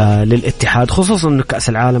للاتحاد، خصوصا أنه كأس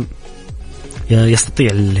العالم يستطيع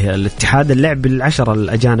الاتحاد اللعب بالعشرة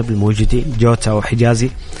الأجانب الموجودين، جوتا وحجازي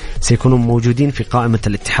سيكونوا موجودين في قائمة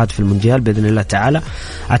الاتحاد في المونديال بإذن الله تعالى.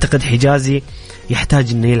 أعتقد حجازي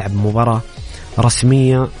يحتاج أنه يلعب مباراة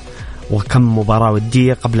رسمية وكم مباراة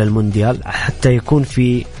ودية قبل المونديال حتى يكون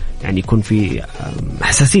في يعني يكون في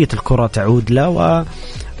حساسية الكرة تعود له،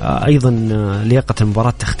 وأيضا لياقة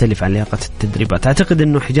المباراة تختلف عن لياقة التدريبات. أعتقد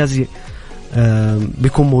أنه حجازي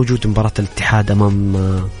بيكون موجود مباراة الاتحاد أمام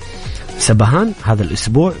سبهان هذا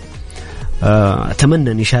الأسبوع.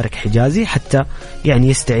 أتمنى أن يشارك حجازي حتى يعني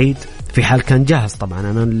يستعيد في حال كان جاهز. طبعا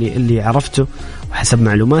أنا اللي عرفته وحسب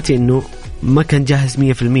معلوماتي أنه ما كان جاهز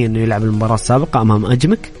 100% أنه يلعب المباراة السابقة أمام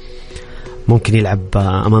أجمك، ممكن يلعب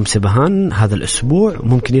أمام سبهان هذا الأسبوع،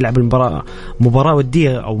 ممكن يلعب مباراة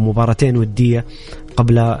ودية أو مباراتين ودية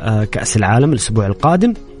قبل كأس العالم الأسبوع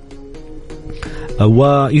القادم،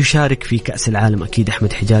 ويشارك في كأس العالم. أكيد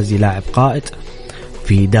أحمد حجازي لاعب قائد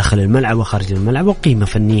في داخل الملعب وخارج الملعب وقيمة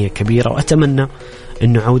فنية كبيرة، وأتمنى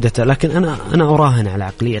أنه عودته. لكن أنا أراهن على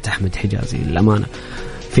عقلية أحمد حجازي للأمانة.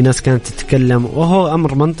 في ناس كانت تتكلم وهو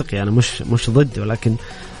أمر منطقي، أنا مش ضد، ولكن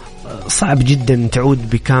صعب جدا تعود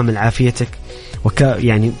بكامل عافيتك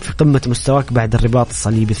يعني في قمة مستواك بعد الرباط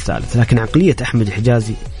الصليبي الثالث. لكن عقلية أحمد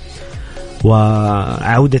حجازي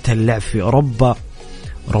وعودته للعب في أوروبا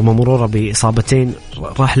رغم مروره بإصابتين،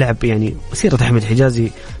 راح لعب يعني مسيرة أحمد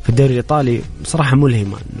حجازي في الدوري الإيطالي بصراحة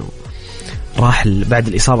ملهمة، أنه راح بعد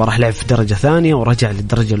الإصابة راح لعب في درجة ثانية ورجع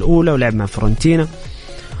للدرجة الأولى ولعب مع فرونتينا،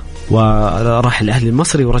 وراح الأهلي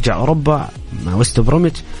المصري ورجع أوروبا مع وست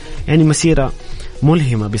بروميتش. يعني مسيرة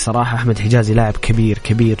ملهمة بصراحة. أحمد حجازي لاعب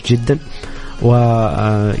كبير جدا،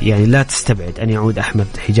 ويعني لا تستبعد أن يعود أحمد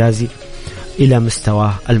حجازي إلى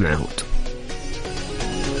مستواه المعهود.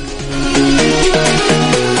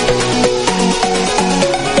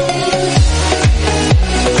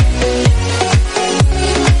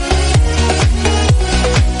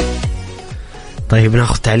 طيب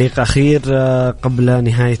ناخذ تعليق أخير قبل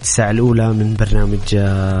نهاية الساعة الأولى من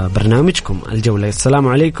برنامجكم الجولة. السلام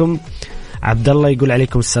عليكم. عبد الله يقول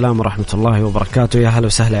عليكم السلام ورحمة الله وبركاته. يا هلا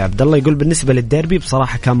وسهلا يا عبد الله. يقول بالنسبة للديربي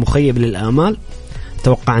بصراحة كان مخيب للآمال،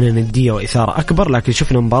 توقعنا ندية وإثارة أكبر، لكن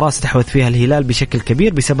شفنا مباراة استحوذ فيها الهلال بشكل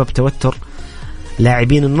كبير بسبب توتر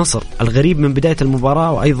لاعبين النصر الغريب من بداية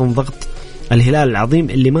المباراة، وأيضا ضغط الهلال العظيم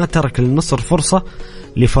اللي ما ترك للنصر فرصة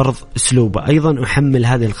لفرض أسلوبه. أيضا أحمل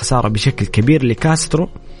هذه الخسارة بشكل كبير لكاسترو،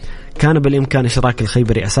 كان بالإمكان إشراك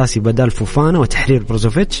الخيبري أساسي بدل فوفانا وتحرير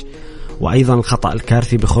بروزوفيتش، وأيضا الخطأ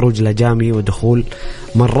الكارثي بخروج لجامي ودخول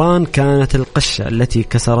مران كانت القشة التي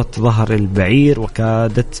كسرت ظهر البعير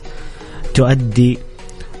وكادت تؤدي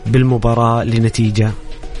بالمباراة لنتيجة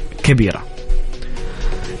كبيرة.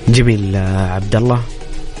 جميل عبد الله،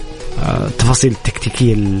 التفاصيل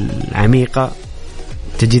التكتيكية العميقة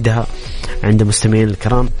تجدها عند مستمعين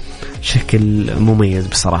الكرام بشكل مميز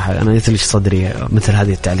بصراحة. أنا يثلج صدري مثل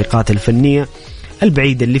هذه التعليقات الفنية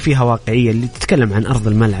البعيدة اللي فيها واقعية، اللي تتكلم عن أرض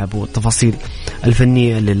الملعب والتفاصيل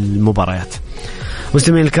الفنية للمباريات.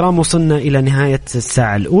 مستمعين الكرام، وصلنا إلى نهاية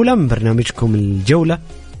الساعة الأولى من برنامجكم الجولة.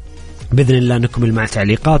 بإذن الله نكمل مع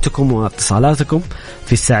تعليقاتكم واتصالاتكم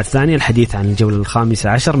في الساعة الثانية، الحديث عن الجولة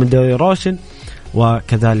 15 من دوري روشن،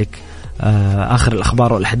 وكذلك آخر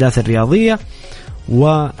الأخبار والأحداث الرياضية،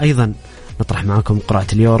 وأيضا نطرح معكم قرعة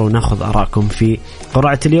اليورو ونأخذ آراءكم في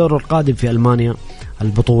قرعة اليورو القادم في ألمانيا،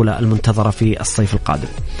 البطولة المنتظرة في الصيف القادم.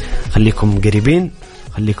 خليكم قريبين،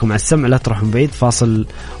 خليكم على السمع، لا تروحون بعيد. فاصل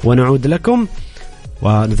ونعود لكم،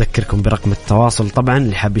 ونذكركم برقم التواصل طبعا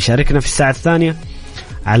اللي حاب يشاركنا في الساعة الثانية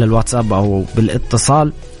على الواتساب أو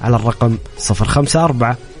بالاتصال على الرقم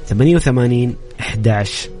 054 88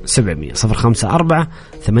 11 700 054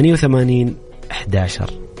 88 11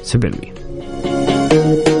 700.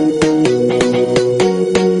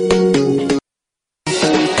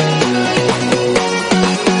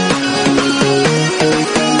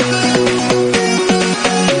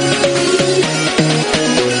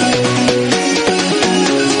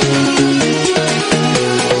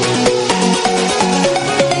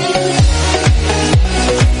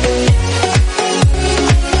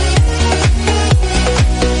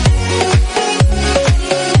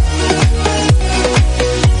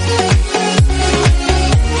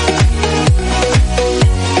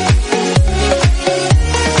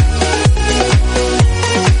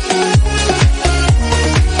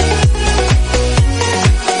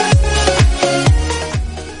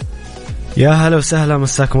 يا هلا وسهلا،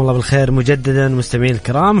 مساكم الله بالخير مجددا مستمعين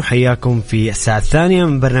الكرام، وحياكم في الساعة الثانية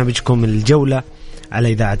من برنامجكم الجولة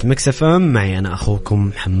على إذاعة ميكس اف ام. معي أنا أخوكم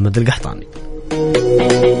محمد القحطاني.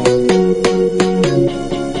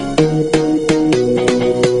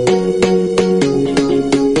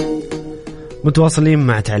 متواصلين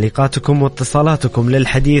مع تعليقاتكم واتصالاتكم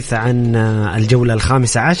للحديث عن الجولة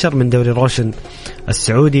 15 من دوري روشن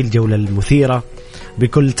السعودي، الجولة المثيرة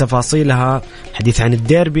بكل تفاصيلها، حديث عن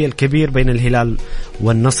الديربي الكبير بين الهلال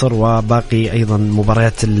والنصر وباقي أيضا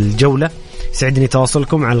مباريات الجولة. سعدني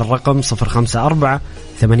تواصلكم على الرقم 054-88-11700.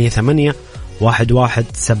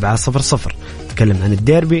 نتكلم عن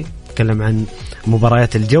الديربي، نتكلم عن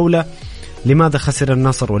مباريات الجولة، لماذا خسر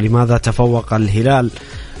النصر ولماذا تفوق الهلال،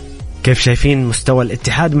 كيف شايفين مستوى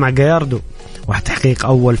الاتحاد مع جاياردو وتحقيق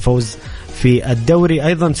أول فوز في الدوري،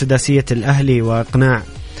 أيضا سداسية الأهلي وإقناع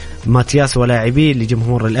ماتياس ولاعبيه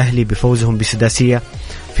لجمهور الأهلي بفوزهم بسداسية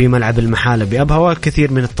في ملعب المحالة بأبها،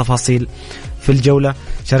 وكثير من التفاصيل في الجولة.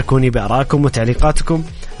 شاركوني بآرائكم وتعليقاتكم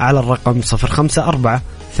على الرقم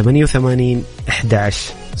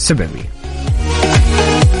 054-88-11700.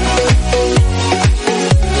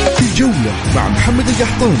 الجولة مع محمد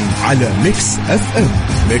القحطاني على ميكس اف ام.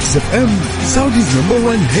 ميكس اف ام سعوديز نمبر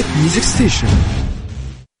 1 هيت ميوزك ستيشن.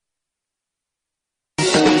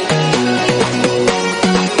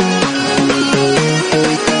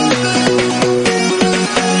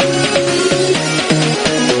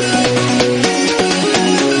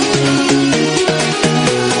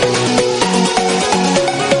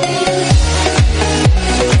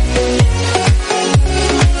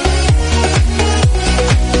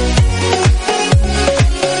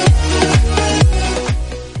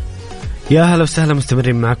 يا هلا وسهلا،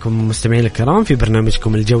 مستمرين معكم مستمعين الكرام في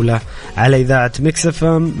برنامجكم الجولة على إذاعة ميكس اف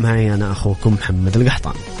ام. معي أنا أخوكم محمد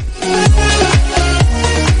القحطاني.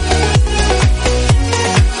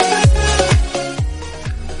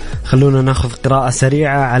 خلونا ناخذ قراءة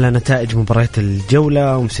سريعة على نتائج مباريات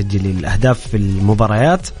الجولة ومسجلي الأهداف في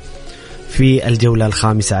المباريات في الجولة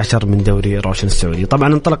 15 من دوري روشن السعودي.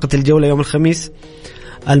 طبعا انطلقت الجولة يوم الخميس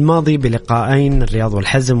الماضي بلقاءين، الرياض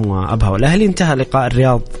والحزم وأبها والأهلي. انتهى لقاء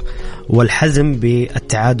الرياض والحزم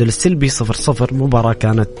بالتعادل السلبي 0-0. مباراة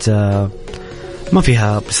كانت ما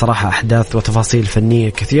فيها بصراحة أحداث وتفاصيل فنية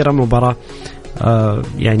كثيرة، مباراة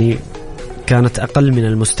يعني كانت أقل من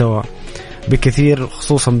المستوى بكثير،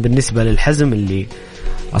 خصوصا بالنسبة للحزم اللي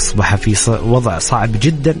أصبح في وضع صعب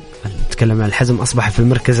جدا. نتكلم عن الحزم، أصبح في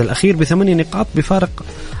المركز الأخير ب8 نقاط بفارق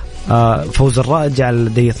فوز الرائد جعل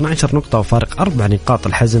لديه 12 نقطة وفارق 4 نقاط.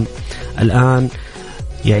 الحزم الآن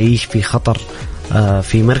يعيش في خطر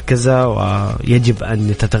في مركزه، ويجب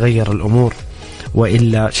أن تتغير الأمور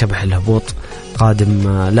وإلا شبح الهبوط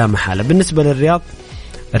قادم لا محالة. بالنسبة للرياض،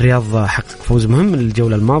 الرياض حقق فوز مهم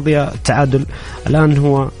الجولة الماضية، التعادل، الآن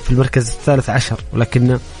هو في المركز 13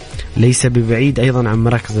 ولكن ليس ببعيد أيضا عن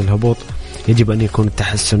مراكز الهبوط، يجب أن يكون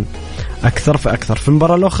التحسن أكثر فأكثر. في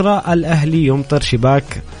المباراة الأخرى الأهلي يمطر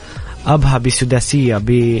شباك أبها بسداسية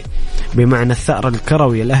بمعنى الثأر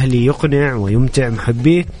الكروي. الأهلي يقنع ويمتع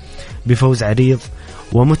محبيه بفوز عريض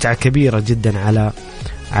ومتعة كبيرة جدا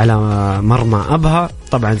على مرمى أبها.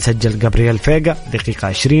 طبعا سجل جابرييل فيغا دقيقة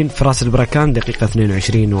 20، فراس البراكان دقيقة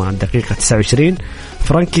 22 ودقيقة 29،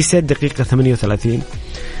 فرانكي سيد دقيقة 38.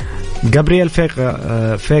 جابرييل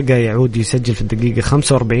فيغا يعود يسجل في الدقيقة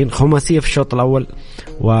 45، خماسية في الشوط الأول،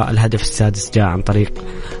 والهدف السادس جاء عن طريق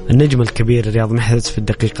النجم الكبير رياض محرز في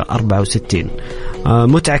الدقيقة 64.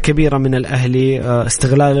 متعة كبيرة من الأهلي،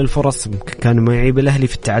 استغلال الفرص، كان ما يعيب الأهلي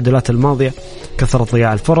في التعادلات الماضية كثرة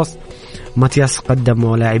ضياع الفرص. ماتياس قدم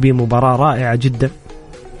ولاعبين مباراة رائعة جدا،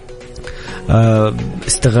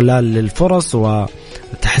 استغلال للفرص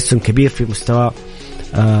وتحسن كبير في مستوى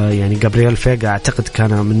يعني جابرييل فيغا أعتقد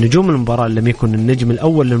كان من نجوم المباراة، لم يكن النجم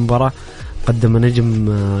الأول للمباراة. قدم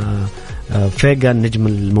نجم فيغا النجم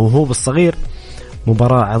الموهوب الصغير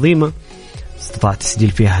مباراة عظيمة، استطاع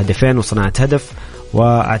تسجيل فيها هدفين وصناعة هدف،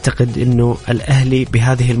 وأعتقد أنه الأهلي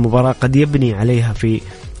بهذه المباراة قد يبني عليها في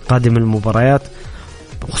قادم المباريات،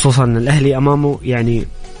 خصوصا أن الأهلي أمامه يعني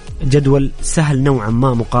جدول سهل نوعا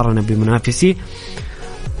ما مقارنة بمنافسيه.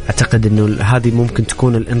 أعتقد أنه هذه ممكن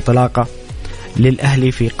تكون الانطلاقة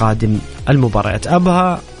للأهلي في قادم المباريات.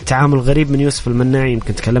 أبها تعامل غريب من يوسف المناعي،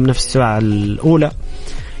 يمكن تكلمنا في الساعة الأولى.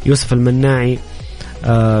 يوسف المناعي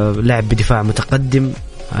لعب بدفاع متقدم،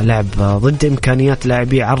 لعب ضد إمكانيات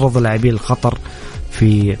لاعبيه، عرض لاعبيه للخطر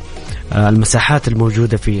في المساحات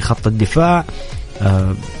الموجودة في خط الدفاع،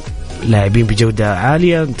 لاعبين بجودة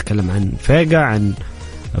عالية. نتكلم عن فيغا، عن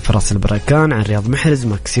فراس البراكان، عن رياض محرز،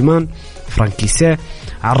 ماكسيمان، فرانكيسيه،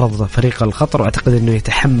 عرض فريق الخطر، وأعتقد أنه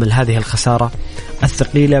يتحمل هذه الخسارة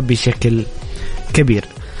الثقيلة بشكل كبير.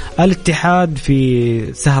 الاتحاد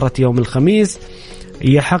في سهرة يوم الخميس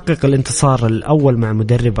يحقق الانتصار الأول مع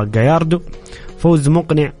مدرب جاياردو، فوز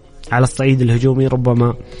مقنع على الصعيد الهجومي،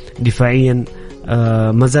 ربما دفاعيا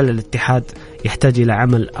ما زال الاتحاد يحتاج إلى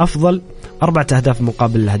عمل أفضل. 4 أهداف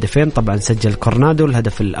مقابل الهدفين، طبعا سجل كورنادو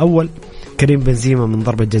الهدف الأول، كريم بنزيما من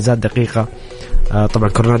ضربة جزاء دقيقة، طبعا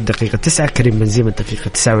كورنادو دقيقة 9، كريم بنزيما دقيقة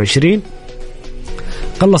 29.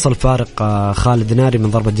 قلص الفارق خالد ناري من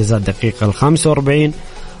ضربة جزاء دقيقة 45،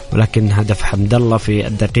 ولكن هدف حمد الله في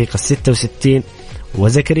الدقيقة 66،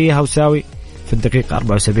 وزكريا هوساوي في الدقيقة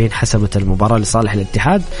 74 حسمت المباراة لصالح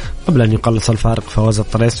الاتحاد قبل أن يقلص الفارق فوز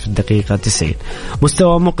الطريس في الدقيقة 90.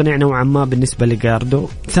 مستوى مقنع نوعا ما بالنسبة لجاياردو،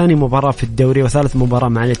 ثاني مباراة في الدوري وثالث مباراة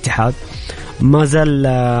مع الاتحاد. ما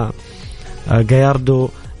زال جاياردو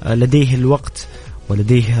لديه الوقت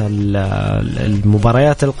ولديه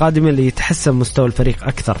المباريات القادمة ليتحسن مستوى الفريق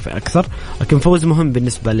أكثر فأكثر، لكن فوز مهم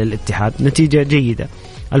بالنسبة للاتحاد، نتيجة جيدة.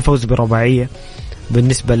 الفوز برباعية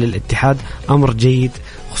بالنسبة للاتحاد أمر جيد،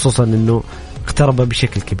 خصوصا أنه اقترب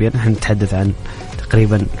بشكل كبير. نحن نتحدث عن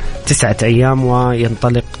تقريبا 9 أيام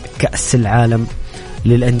وينطلق كأس العالم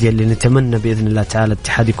للأندية اللي نتمنى بإذن الله تعالى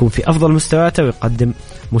الاتحاد يكون في أفضل مستوياته ويقدم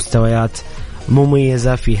مستويات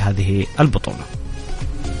مميزة في هذه البطولة.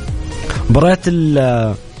 مباراة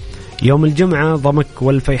يوم الجمعة ضمك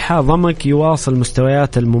والفيحاء. ضمك يواصل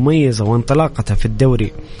مستويات المميزة وانطلاقته في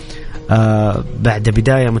الدوري بعد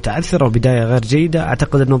بداية متعثرة وبداية غير جيدة.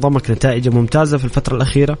 أعتقد أنه ضمك نتائج ممتازة في الفترة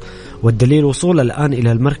الأخيرة، والدليل وصوله الآن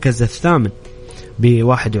إلى المركز الثامن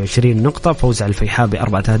ب21 نقطة، فوز على الفيحاء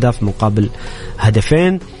ب4 أهداف مقابل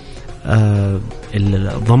هدفين.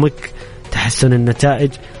 ضمك تحسن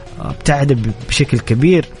النتائج ابتعد بشكل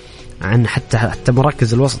كبير عن حتى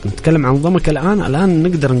مراكز الوسط. نتكلم عن ضمك الآن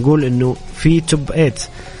نقدر نقول أنه في توب 8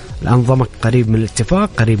 الآن. ضمك قريب من الاتفاق،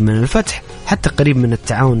 قريب من الفتح، حتى قريب من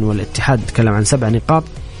التعاون والاتحاد. نتكلم عن 7 نقاط،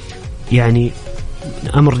 يعني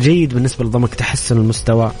أمر جيد بالنسبة لضمك، تحسن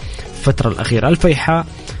المستوى في الفترة الأخيرة. الفيحاء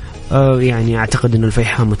يعني أعتقد أن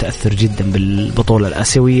الفيحاء متأثر جدا بالبطولة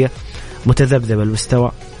الآسيوية، متذبذب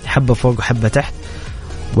المستوى، حبة فوق وحبة تحت،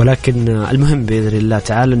 ولكن المهم بإذن الله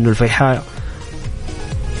تعالى أنه الفيحاء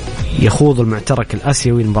يخوض المعترك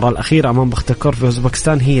الآسيوي. المباراة الأخيرة أمام بختكور في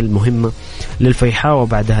أوزبكستان هي المهمة للفيحاء،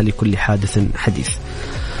 وبعدها لكل حادث حديث.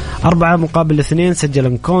 4-2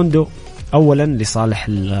 سجل نكوندو أولا لصالح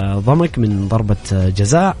الضمك من ضربة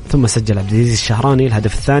جزاء، ثم سجل عبد العزيز الشهراني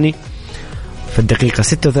الهدف الثاني في الدقيقة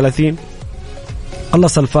 36.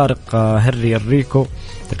 قلص الفارق هنري الريكو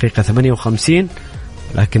دقيقة 58،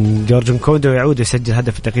 لكن جورج نكوندو يعود يسجل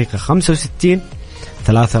هدف في الدقيقة 65.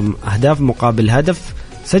 3 أهداف مقابل هدف.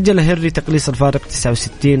 سجل هنري تقليص الفارق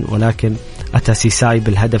 69، ولكن أتى سيساي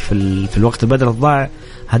بالهدف في الوقت البدل الضائع،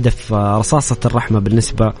 هدف رصاصة الرحمة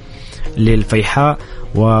بالنسبة للفيحاء،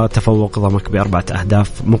 وتفوق ضمك ب4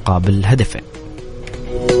 أهداف مقابل هدفين.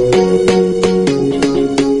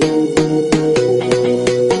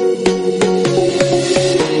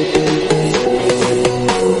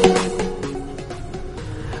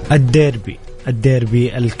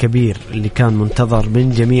 الديربي الكبير اللي كان منتظر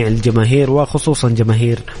من جميع الجماهير وخصوصا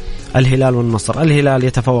جماهير الهلال والنصر. الهلال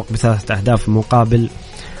يتفوق ب3 أهداف مقابل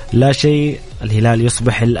لا شيء. الهلال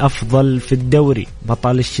يصبح الأفضل في الدوري،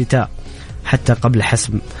 بطل الشتاء حتى قبل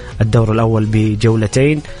حسم الدور الأول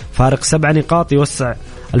بجولتين. فارق 7 نقاط، يوسع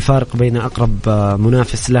الفارق بين أقرب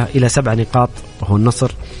منافس له إلى 7 نقاط وهو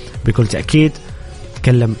النصر بكل تأكيد.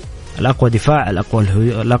 تكلم الأقوى دفاع،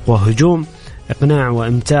 الأقوى هجوم، إقناع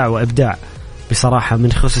وإمتاع وإبداع بصراحة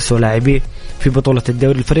من خصوص ولاعبيه في بطولة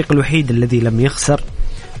الدوري. الفريق الوحيد الذي لم يخسر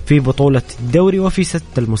في بطولة الدوري وفي 6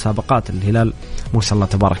 المسابقات. الهلال ما شاء الله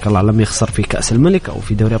تبارك الله لم يخسر في كأس الملك أو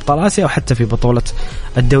في دوري أبطال آسيا أو حتى في بطولة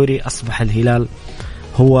الدوري. أصبح الهلال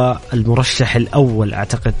هو المرشح الأول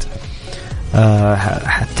أعتقد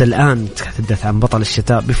حتى الآن، تحدث عن بطل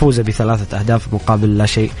الشتاء بفوزه ب3 أهداف مقابل لا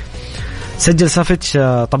شيء. سجل سافيتش،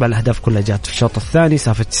 طبعا الأهداف كلها جات في الشوط الثاني.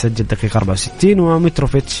 سافيتش سجل دقيقة 64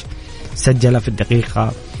 وميتروفيتش سجل في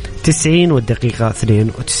الدقيقة 90 والدقيقة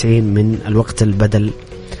 92 من الوقت البدل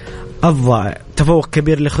الضائع. تفوق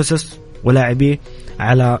كبير لخصوص ولاعبيه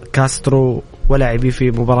على كاسترو ولاعبيه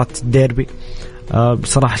في مباراة الديربي.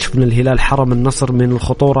 بصراحة شفنا الهلال حرم النصر من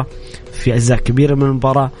الخطورة في أجزاء كبيرة من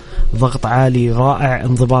المباراة. ضغط عالي رائع،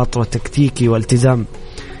 انضباط وتكتيكي والتزام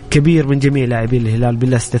كبير من جميع لاعبي الهلال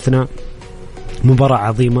بلا استثناء. مباراة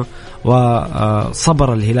عظيمة،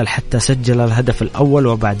 وصبر الهلال حتى سجل الهدف الأول،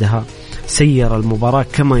 وبعدها سير المباراة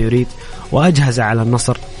كما يريد وأجهز على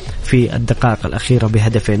النصر في الدقائق الأخيرة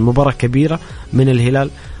بهدفين. مباراة كبيرة من الهلال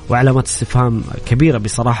وعلامة استفهام كبيرة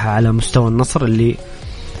بصراحة على مستوى النصر، اللي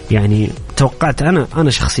يعني توقعت أنا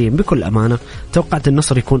شخصيا بكل أمانة توقعت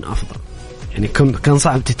النصر يكون أفضل. يعني كان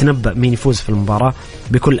صعب تتنبأ مين يفوز في المباراة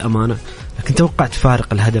بكل أمانة، لكن توقعت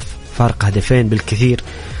فارق هدفين بالكثير،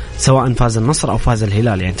 سواء فاز النصر أو فاز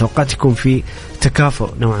الهلال. يعني توقعت يكون في تكافؤ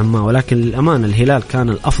نوعا ما، ولكن للأمانة الهلال كان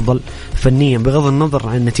الأفضل فنيا بغض النظر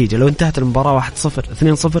عن النتيجة. لو انتهت المباراة 1-0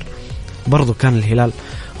 2-0 برضو كان الهلال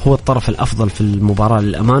هو الطرف الأفضل في المباراة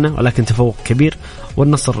للأمانة، ولكن تفوق كبير.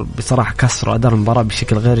 والنصر بصراحة كسر أدار المباراة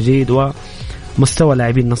بشكل غير جيد، ومستوى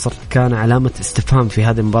لاعبين النصر كان علامة استفهام في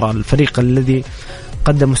هذه المباراة. الفريق الذي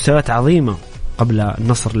قدم مستويات عظيمة قبل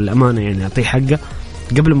النصر للأمانة، يعني أعطيه حقه،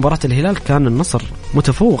 قبل مباراة الهلال كان النصر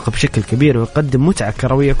متفوق بشكل كبير ويقدم متعة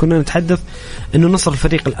كروية. كنا نتحدث أنه النصر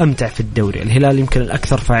الفريق الأمتع في الدوري، الهلال يمكن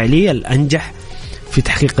الأكثر فاعلية الأنجح في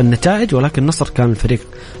تحقيق النتائج، ولكن النصر كان الفريق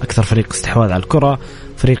أكثر فريق استحواذ على الكرة،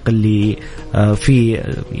 فريق اللي في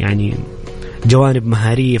يعني جوانب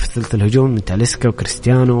مهارية في ثلث الهجوم من تاليسكا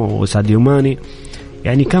وكريستيانو وساديو ماني.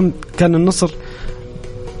 يعني كان النصر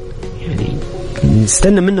يعني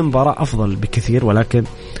نستنى منه مباراة أفضل بكثير، ولكن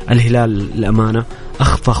الهلال الأمانة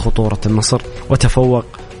أخفى خطورة النصر وتفوق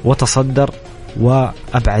وتصدر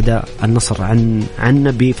وأبعد النصر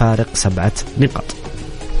عنا بفارق 7 نقاط.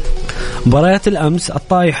 مباريات الأمس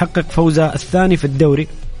الطائي يحقق فوزه الثاني في الدوري.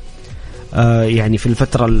 يعني في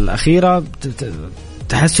الفترة الأخيرة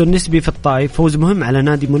تحسن نسبي في الطائي، فوز مهم على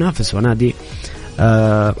نادي منافس ونادي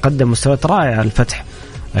قدم مستويات رائعة الفتح،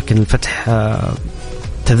 لكن الفتح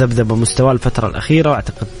تذبذب مستوى الفترة الأخيرة،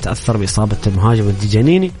 واعتقد تأثر بإصابة المهاجم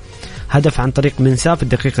الدجانيني. هدف عن طريق منسا في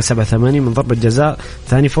الدقيقة 87 من ضربة جزاء،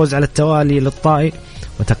 ثاني فوز على التوالي للطائي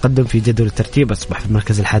وتقدم في جدول الترتيب، أصبح في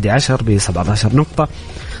المركز 11 ب17 نقطة،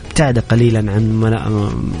 ابتعد قليلا عن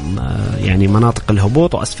يعني مناطق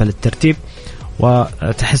الهبوط وأسفل الترتيب،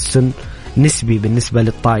 وتحسن نسبي بالنسبة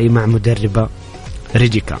للطائي مع مدربة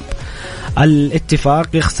ريجي كامب. الاتفاق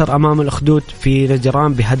يخسر أمام الأخدود في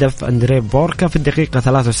نجران بهدف أندري بوركا في الدقيقة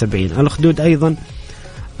 73. الأخدود أيضا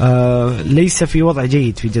ليس في وضع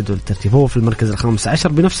جيد في جدول الترتيب، هو في المركز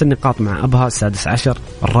 15 بنفس النقاط مع أبها 16،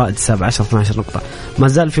 الرائد 17 12 نقطة، ما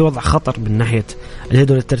زال في وضع خطر من ناحية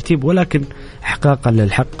جدول الترتيب. ولكن إحقاقا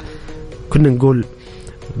للحق كنا نقول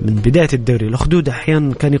من بداية الدوري الأخدود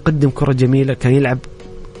أحيانا كان يقدم كرة جميلة، كان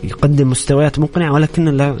يقدم مستويات مقنعة، ولكن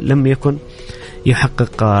لم يكن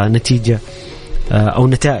يحقق نتيجة أو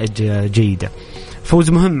نتائج جيدة. فوز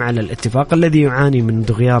مهم على الاتفاق الذي يعاني من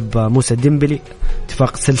غياب موسى ديمبلي،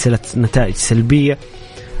 اتفاق سلسلة نتائج سلبية.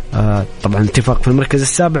 طبعا اتفاق في المركز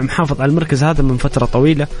السابع محافظ على المركز هذا من فترة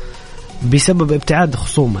طويلة بسبب ابتعاد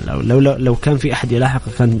خصومه. لو كان في أحد يلاحق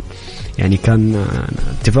كان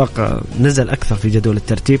اتفاق نزل أكثر في جدول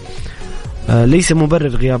الترتيب. ليس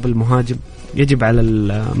مبرر غياب المهاجم، يجب على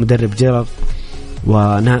المدرب جيرارد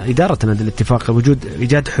وإدارة نادي الاتفاق وجود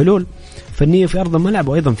إيجاد حلول فنية في أرض الملعب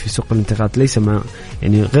وأيضا في سوق الانتقالات. ليس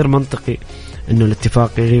غير منطقي أنه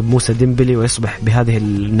الاتفاق يغيب موسى ديمبلي ويصبح بهذه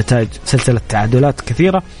النتائج سلسلة تعادلات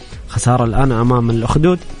كثيرة، خسارة الآن أمام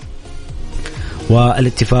الأخدود،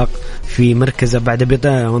 والاتفاق في مركزه بعد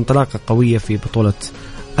بداية وانطلاقة قوية في بطولة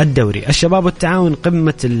الدوري. الشباب والتعاون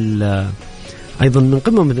أيضا من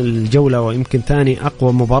قمة الجولة، ويمكن ثاني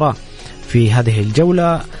أقوى مباراة في هذه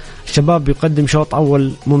الجولة. الشباب يقدم شوط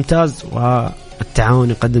أول ممتاز والتعاون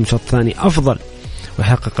يقدم شوط ثاني أفضل،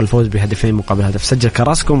 ويحقق الفوز بهدفين مقابل هدف. سجل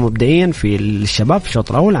كراسكو مبدئيا في الشباب في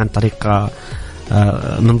الشوط الأول عن طريق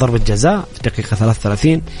من ضربة جزاء في الدقيقة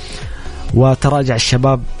 33، وتراجع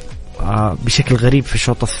الشباب بشكل غريب في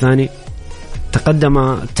الشوط الثاني. تقدم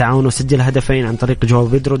التعاون وسجل هدفين عن طريق جواو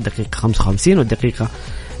بيدرو الدقيقة 55 والدقيقة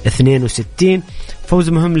 62. فوز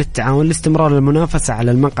مهم للتعاون لاستمرار المنافسة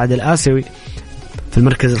على المقعد الآسيوي في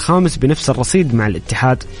المركز الخامس بنفس الرصيد مع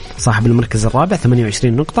الاتحاد صاحب المركز الرابع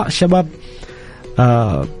 28 نقطة. الشباب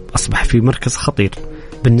أصبح في مركز خطير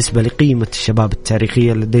بالنسبة لقيمة الشباب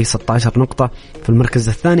التاريخية، لديه 16 نقطة في المركز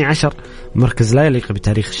الثاني عشر، مركز لا يليق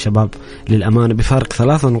بتاريخ الشباب للأمانة، بفارق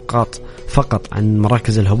 3 نقاط فقط عن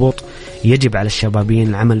مراكز الهبوط. يجب على الشبابيين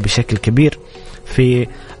العمل بشكل كبير في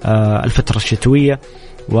الفترة الشتوية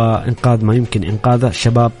وإنقاذ ما يمكن إنقاذه.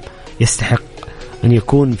 الشباب يستحق أن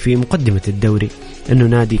يكون في مقدمة الدوري، أنه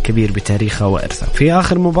نادي كبير بتاريخه وإرثه. في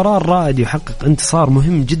آخر مباراة الرائد يحقق انتصار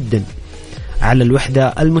مهم جدا على الوحدة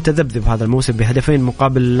المتذبذب هذا الموسم بهدفين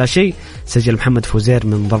مقابل لا شيء. سجل محمد فوزير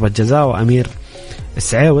من ضربة جزاء وأمير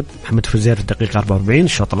سعيود. محمد فوزير في الدقيقة 44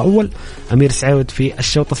 الشوط الأول، أمير سعيود في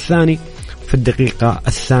الشوط الثاني في الدقيقة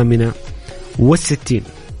 68.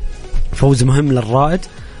 فوز مهم للرائد.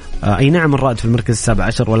 أي نعم الرائد في المركز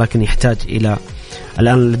 17 ولكن يحتاج إلى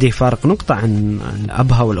الآن لديه فارق نقطة عن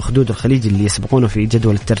أبها والأخدود الخليجي اللي يسبقونه في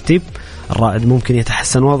جدول الترتيب. الرائد ممكن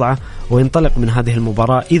يتحسن وضعه وينطلق من هذه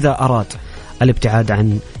المباراة إذا أراد الابتعاد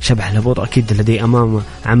عن شبح الهبوط. أكيد لديه أمامه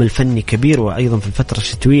عمل فني كبير، وأيضا في الفترة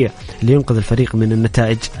الشتوية اللي ينقذ الفريق من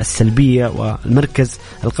النتائج السلبية والمركز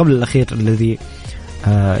القبل الأخير الذي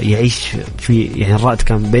يعيش في الرائد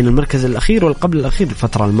كان بين المركز الأخير والقبل الأخير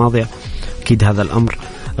الفترة الماضية. أكيد هذا الأمر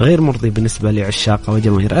غير مرضي بالنسبة لعشاق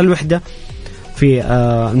وجماهير الوحدة. في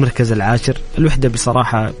المركز العاشر الوحدة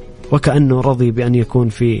بصراحة وكأنه رضي بأن يكون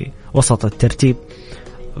في وسط الترتيب،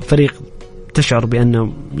 فريق تشعر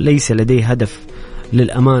بأنه ليس لديه هدف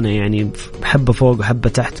للأمانة، حبة فوق وحبة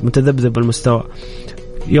تحت، متذبذب المستوى.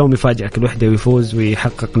 يوم يفاجئك الوحدة ويفوز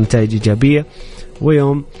ويحقق نتائج إيجابية،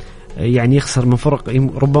 ويوم يعني يخسر من فرق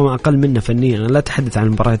ربما أقل منه فنيا. أنا لا أتحدث عن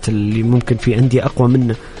المباريات اللي ممكن في أندية أقوى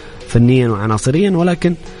منه فنيا وعناصريا،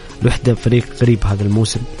 ولكن الوحدة فريق قريب هذا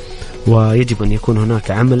الموسم، ويجب أن يكون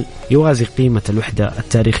هناك عمل يوازي قيمة الوحدة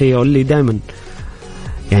التاريخية، واللي دائما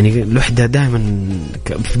يعني الوحدة دائما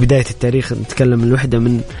في بداية التاريخ نتكلم الوحدة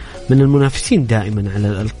من المنافسين دائما على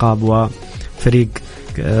الألقاب، وفريق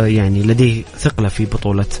يعني لديه ثقله في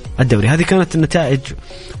بطولة الدوري. هذه كانت النتائج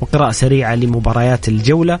وقراءة سريعة لمباريات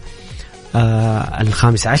الجولة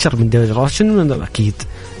 15 من دوري روشن. أكيد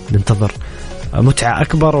ننتظر متعة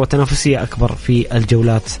أكبر وتنافسية أكبر في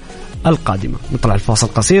الجولات القادمة. نطلع الفاصل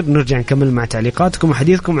قصير، نرجع نكمل مع تعليقاتكم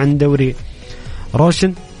وحديثكم عن دوري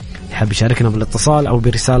روشن. يحب يشاركنا بالاتصال أو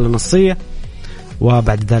برسالة نصية،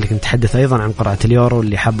 وبعد ذلك نتحدث أيضا عن قرعة اليورو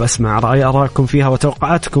اللي حاب أسمع آراءكم فيها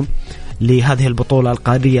وتوقعاتكم لهذه البطولة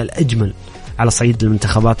القارية الأجمل على صعيد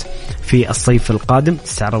المنتخبات في الصيف القادم.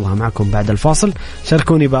 استعرضها معكم بعد الفاصل.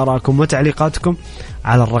 شاركوني بآراءكم وتعليقاتكم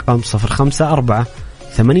على الرقم 054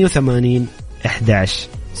 88 11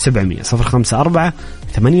 700 054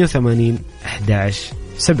 88 11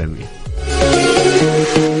 700.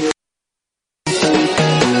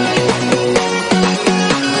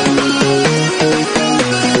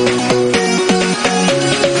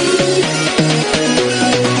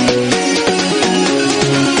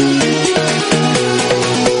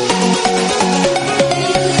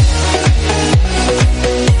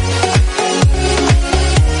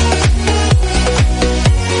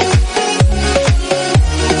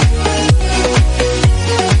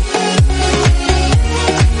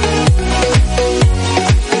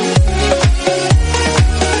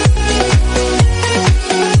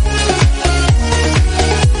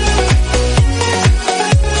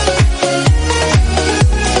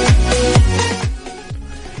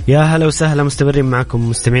 يا هلا وسهلا، مستمرين معكم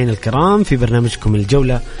مستمعين الكرام في برنامجكم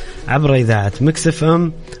الجولة عبر إذاعة ميكس اف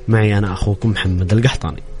ام. معي أنا أخوكم محمد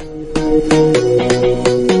القحطاني.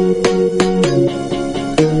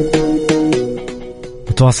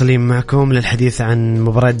 متواصلين معكم للحديث عن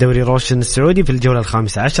مباراة دوري روشن السعودي في الجولة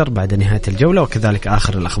 15 بعد نهاية الجولة، وكذلك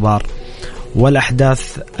آخر الأخبار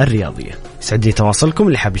والأحداث الرياضية. يسعد لي تواصلكم.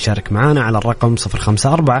 اللي حاب يشارك معنا على الرقم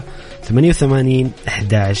 054 88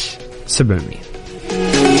 11 700.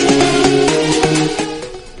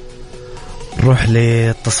 نروح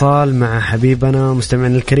لاتصال مع حبيبنا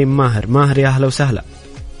مستمعنا الكريم ماهر. يا أهلا وسهلا.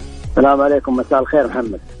 السلام عليكم، مساء الخير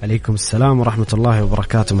محمد. عليكم السلام ورحمة الله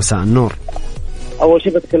وبركاته. مساء النور. أول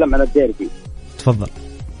شيء بتكلم عن الديربي. تفضل.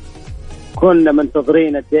 كنا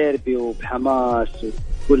منتظرين الديربي وبحماس،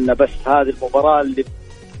 وقلنا بس هذه المباراة اللي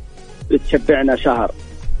بتشبعنا شهر.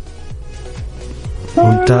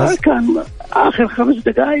 ممتاز. كان آخر 5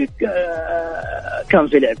 دقائق كان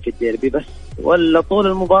في لعب في الديربي بس، ولا طول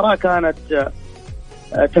المباراة كانت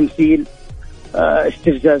تمثيل،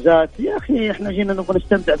 استفزازات. يا أخي إحنا جينا نبغى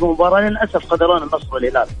نستمتع بالمباراة، للأسف خذلونا النصر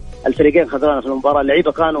والهلال. الفريقين خذلونا في المباراة،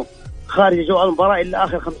 اللعيبة كانوا خارج جو المباراة إلا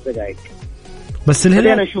آخر 5 دقائق. بس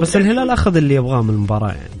الهلال أخذ اللي يبغاه من المباراة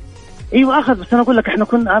يعني. ايوه اخذ، بس انا اقول لك احنا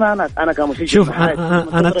كنا انا كمشجع. شوف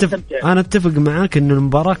انا اتفق معاك انه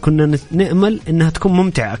المباراه كنا نامل انها تكون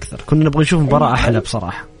ممتعه اكثر، كنا نبغى نشوف مباراه احلى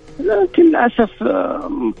بصراحه، لكن للاسف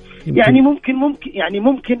يعني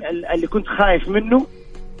ممكن اللي كنت خايف منه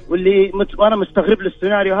واللي انا مستغرب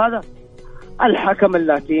للسيناريو هذا، الحكم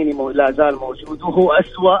اللاتيني لا زال موجود، وهو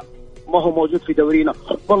أسوأ ما هو موجود في دورينا.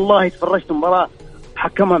 والله تفرجت مباراه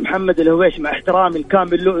حكمها محمد الهويش، مع احترامي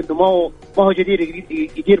الكامل له انه ما هو جدير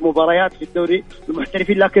يدير مباريات في الدوري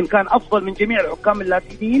المحترفين، لكن كان افضل من جميع الحكام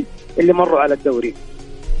اللاتينيين اللي مروا على الدوري.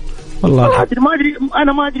 والله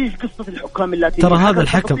ما ادري ايش قصه الحكام اللاتينيين.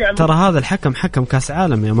 هذا الحكم حكم كاس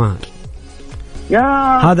عالم يا ماهر.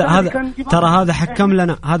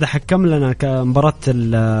 هذا حكم لنا كمباراة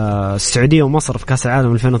السعودية ومصر في كاس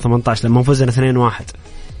العالم 2018 لما فزنا 2-1.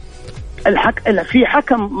 في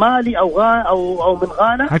حكم مالي او من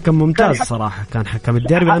غانا، حكم ممتاز صراحه، كان حكم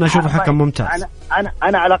الديربي انا اشوفه حكم ممتاز.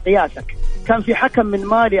 انا على قياسك، كان في حكم من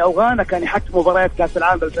مالي او غانا كان يحكم مباريات كاس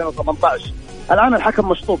العالم 2018. الان الحكم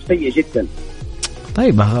مشطوب سيء جدا.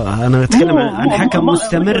 طيب انا اتكلم عن حكم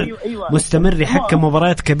مستمر يحكم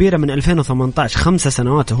مباريات كبيره من 2018، 5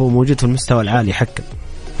 سنوات وهو موجود في المستوى العالي حكم.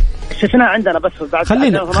 شفنا عندنا بس بعد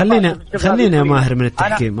خلينا يا ماهر من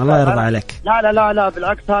التحكيم. الله يرضى عليك. لا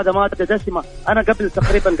بالعكس، هذا مادة دسمة. أنا قبل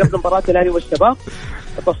مباراة الأهلي والشباب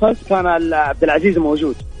اتصلت، كان عبد العزيز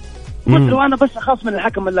موجود، قلت له أنا بس أخاف من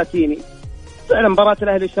الحكم اللاتيني. فعلا مباراة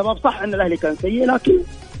الأهلي والشباب صح أن الأهلي كان سيء، لكن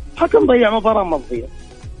حكم ضيع مباراة مضية.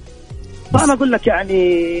 فأنا أقول لك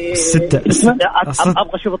يعني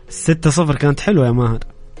 6-0 كانت حلوة يا ماهر.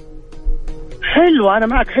 حلوة، أنا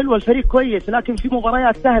معك، حلوة، الفريق كويس، لكن في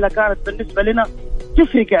مباريات سهلة كانت بالنسبة لنا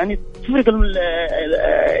تفرق يعني تفرق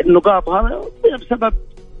النقاط، وهذا بسبب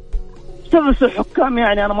سوء الحكام.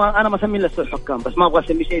 يعني انا ما اسمي له سوء الحكام، بس ما ابغى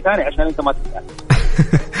اسمي شيء ثاني عشان انت ما تسال.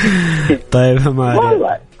 طيب ما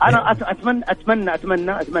والله انا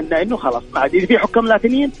اتمنى انه خلاص بعد اذا في حكام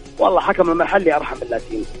لاتينيين، والله حكم المحلي ارحم من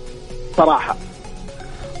اللاتيني صراحه.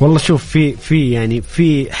 والله شوف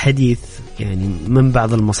في حديث يعني من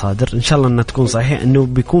بعض المصادر، ان شاء الله انها تكون صحيحه، انه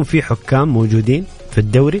بيكون في حكام موجودين في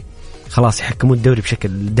الدوري خلاص يحكمون الدوري بشكل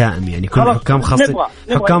دائم، يعني كل حكام خاصين،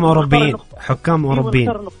 حكام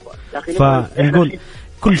اوروبيين. فنقول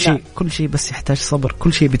كل شيء بس يحتاج صبر،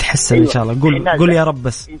 كل شيء بيتحسن ان شاء الله. قول يا رب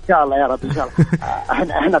بس ان شاء الله يا رب ان شاء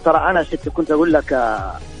الله. احنا ترى انا كنت اقول لك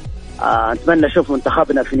اتمنى اشوف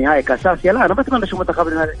منتخبنا في نهائي كاس اسيا. لا انا ما اتمنى اشوف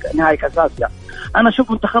منتخبنا نهائي كاس اسيا، انا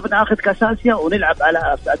اشوف منتخبنا اخذ كاس اسيا ونلعب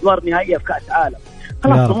على ادوار نهائيه في كاس عالم.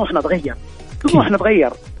 خلاص طموحنا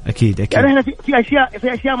تغير اكيد. يعني احنا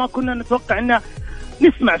في اشياء ما كنا نتوقع ان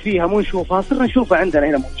نسمع فيها مو نشوفها، صرنا نشوفها عندنا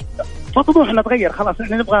هنا موجوده، فطموحنا تغير خلاص.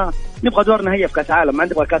 احنا نبغى دور نهائيه في كاس عالم، ما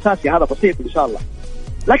نبغى كاس اسيا، هذا بسيط ان شاء الله.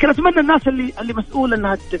 لكن اتمنى الناس اللي مسؤوله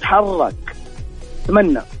انها تتحرك،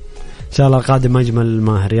 اتمنى ان شاء الله القادم اجمل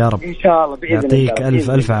ماهر يا رب. ان شاء الله باذن الله. يعطيك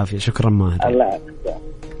الف عافيه. شكرا ماهر. الله يعافيك.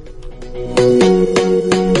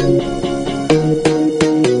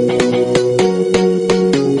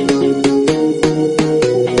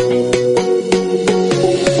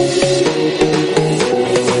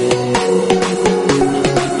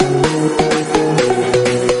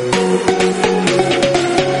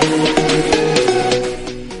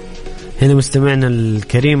 هنا مستمعنا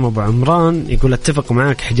الكريم أبو عمران يقول اتفق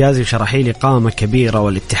معك حجازي وشرحيلي قامة كبيرة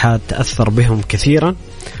والاتحاد تأثر بهم كثيرا،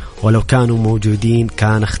 ولو كانوا موجودين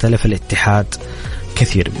كان اختلف الاتحاد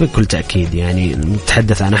كثير بكل تأكيد. يعني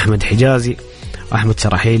نتحدث عن أحمد حجازي وأحمد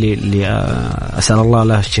شرحيلي اللي أسأل الله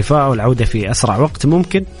له الشفاء والعودة في أسرع وقت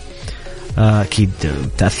ممكن. أكيد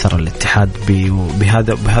تأثر الاتحاد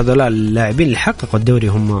بهذا اللاعبين اللي حققوا الدوري،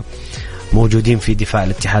 هم موجودين في دفاع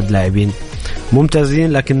الاتحاد لاعبين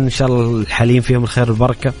ممتازين، لكن إن شاء الله الحاليين فيهم الخير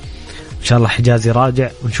والبركة. إن شاء الله حجازي راجع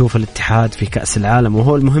ونشوف الاتحاد في كأس العالم،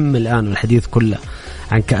 وهو المهم الآن الحديث كله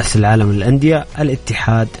عن كأس العالم للأندية.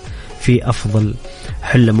 الاتحاد في أفضل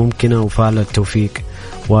حلة ممكنة، وفعل التوفيق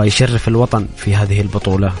ويشرف الوطن في هذه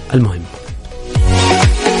البطولة المهمة.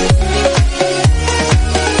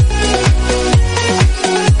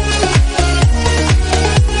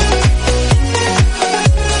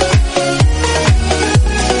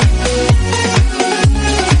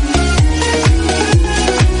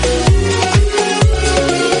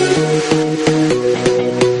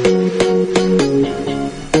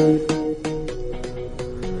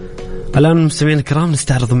 الآن مستمعين الكرام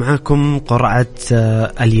نستعرض معاكم قرعة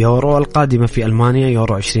اليورو القادمة في ألمانيا،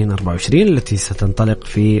 يورو 2024 التي ستنطلق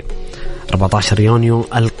في 14 يونيو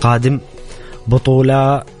القادم.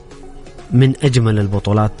 بطولة من أجمل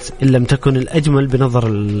البطولات إن لم تكن الأجمل بنظر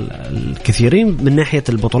الكثيرين من ناحية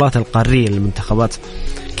البطولات القارية للمنتخبات.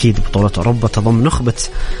 أكيد بطولة أوروبا تضم نخبة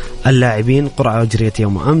اللاعبين. قرعة أجريت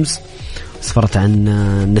يوم أمس، سفرت عن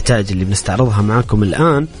النتائج اللي بنستعرضها معاكم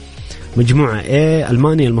الآن. مجموعة A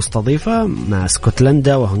ألمانيا المستضيفة مع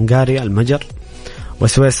اسكتلندا وهنغاريا المجر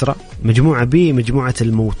وسويسرا. مجموعة B مجموعة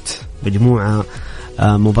الموت، مجموعة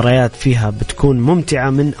مباريات فيها بتكون ممتعة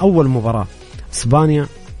من أول مباراة، إسبانيا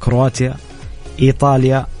كرواتيا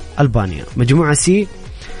إيطاليا ألبانيا. مجموعة C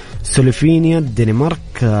سلوفينيا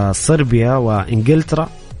الدنمارك صربيا وإنجلترا،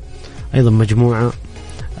 أيضا مجموعة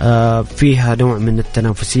فيها نوع من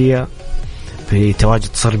التنافسية في تواجد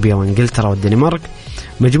صربيا وإنجلترا والدنمارك.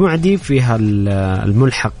 مجموعة دي فيها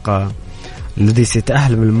الملحق الذي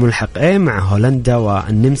سيتأهل من الملحق A مع هولندا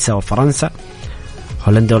والنمسا وفرنسا.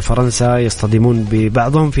 هولندا والفرنسا يصطدمون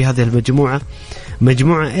ببعضهم في هذه المجموعة.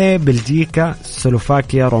 مجموعة A بلجيكا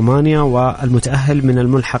سلوفاكيا رومانيا والمتأهل من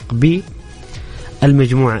الملحق B.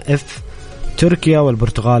 المجموعة F تركيا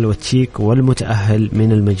والبرتغال والتشيك والمتأهل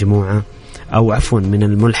من المجموعة من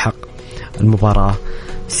الملحق المباراة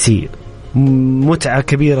C. متعة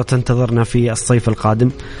كبيرة تنتظرنا في الصيف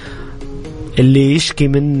القادم. اللي يشكي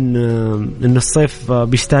من ان الصيف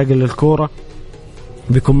بيشتاق للكورة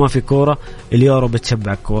بيكون ما في كورة، اليورو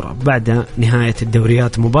بتشبع الكورة. بعد نهاية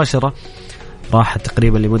الدوريات مباشرة راحت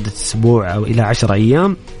تقريبا لمدة أسبوع أو إلى 10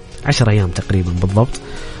 أيام تقريبا بالضبط،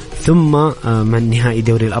 ثم مع نهائي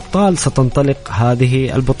دوري الأبطال ستنطلق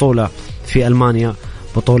هذه البطولة في ألمانيا،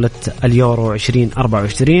 بطولة اليورو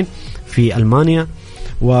 2024 في ألمانيا.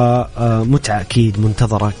 ومتعة أكيد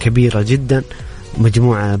منتظرة كبيرة جدا.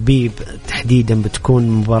 مجموعة بي تحديدا بتكون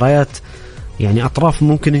مباريات يعني أطراف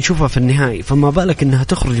ممكن نشوفها في النهائي، فما بالك أنها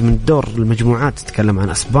تخرج من دور المجموعات. تتكلم عن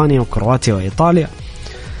أسبانيا وكرواتيا وإيطاليا.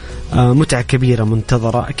 متعة كبيرة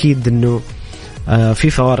منتظرة. أكيد أنه في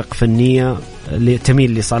فوارق فنية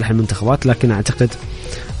تميل لصالح المنتخبات، لكن أعتقد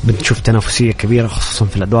بنشوف تنافسية كبيرة خصوصا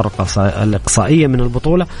في الأدوار الإقصائية من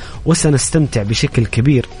البطولة، وسنستمتع بشكل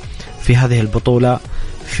كبير في هذه البطولة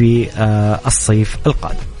في الصيف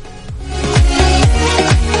القادم.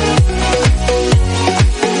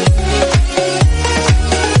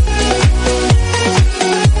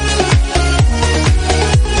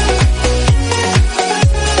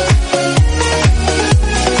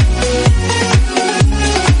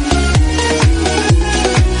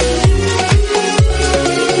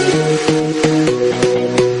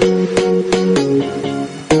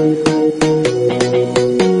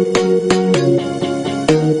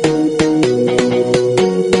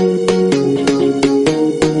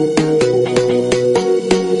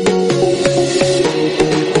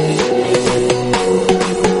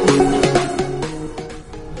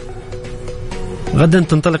 غدا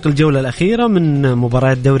تنطلق الجولة الأخيرة من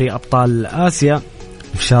مباراة دوري أبطال آسيا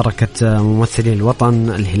بمشاركة ممثلي الوطن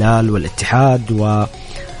الهلال والاتحاد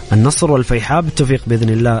والنصر والفيحاء، بالتوفيق بإذن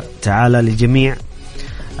الله تعالى لجميع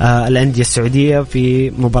الأندية السعودية في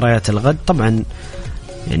مباريات الغد. طبعا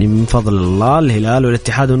يعني من فضل الله الهلال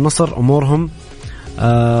والاتحاد والنصر أمورهم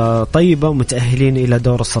طيبة ومتأهلين إلى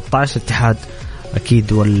دور 16. الاتحاد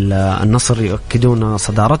أكيد والنصر يؤكدون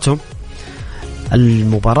صدارتهم.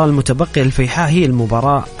 المباراة المتبقية الفيحاء هي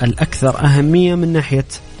المباراة الأكثر أهمية من ناحية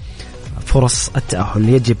فرص التأهل.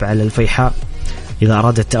 يجب على الفيحاء إذا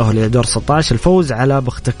أراد التأهل إلى دور 16 الفوز على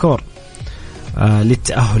بختكور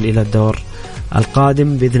للتأهل إلى الدور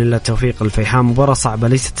القادم بإذن الله. توفيق الفيحاء مباراة صعبة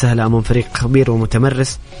ليست سهلة أمام فريق خبير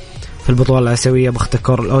ومتمرس في البطولة الآسيوية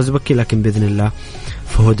بختكور الأوزبكي، لكن بإذن الله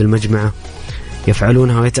فهود المجمعة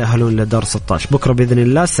يفعلونها ويتأهلون إلى دور 16. بكرة بإذن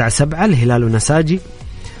الله الساعة 7 الهلال ونساجي،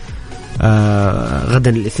 غدا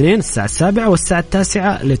الاثنين الساعة 7 والساعة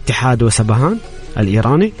 9 الاتحاد وسبهان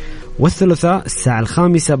الإيراني، والثلاثاء الساعة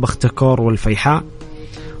 5 بختكور والفيحاء،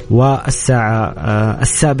 والساعة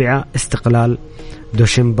 7 استقلال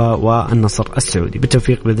دوشنبا والنصر السعودي.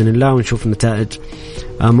 بالتوفيق بإذن الله ونشوف نتائج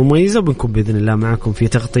مميزة، وبنكون بإذن الله معكم في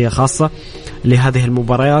تغطية خاصة لهذه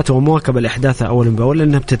المباريات ومواكبة الأحداث أولا بأول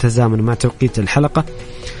لأنها بتتزامن مع توقيت الحلقة.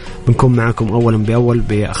 بنكون معكم أولا بأول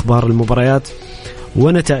بأخبار المباريات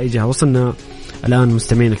ونتائجها. وصلنا الآن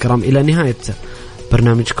مستمعين الكرام إلى نهاية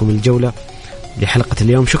برنامجكم الجولة لحلقة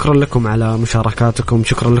اليوم. شكرا لكم على مشاركاتكم،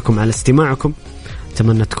 شكرا لكم على استماعكم،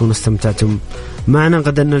 أتمنى تكونوا استمتعتم معنا.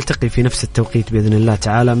 غدا نلتقي في نفس التوقيت بإذن الله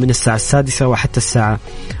تعالى من الساعة 6 وحتى الساعة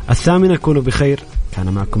 8. كونوا بخير.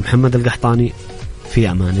 كان معكم محمد القحطاني،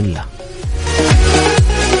 في أمان الله.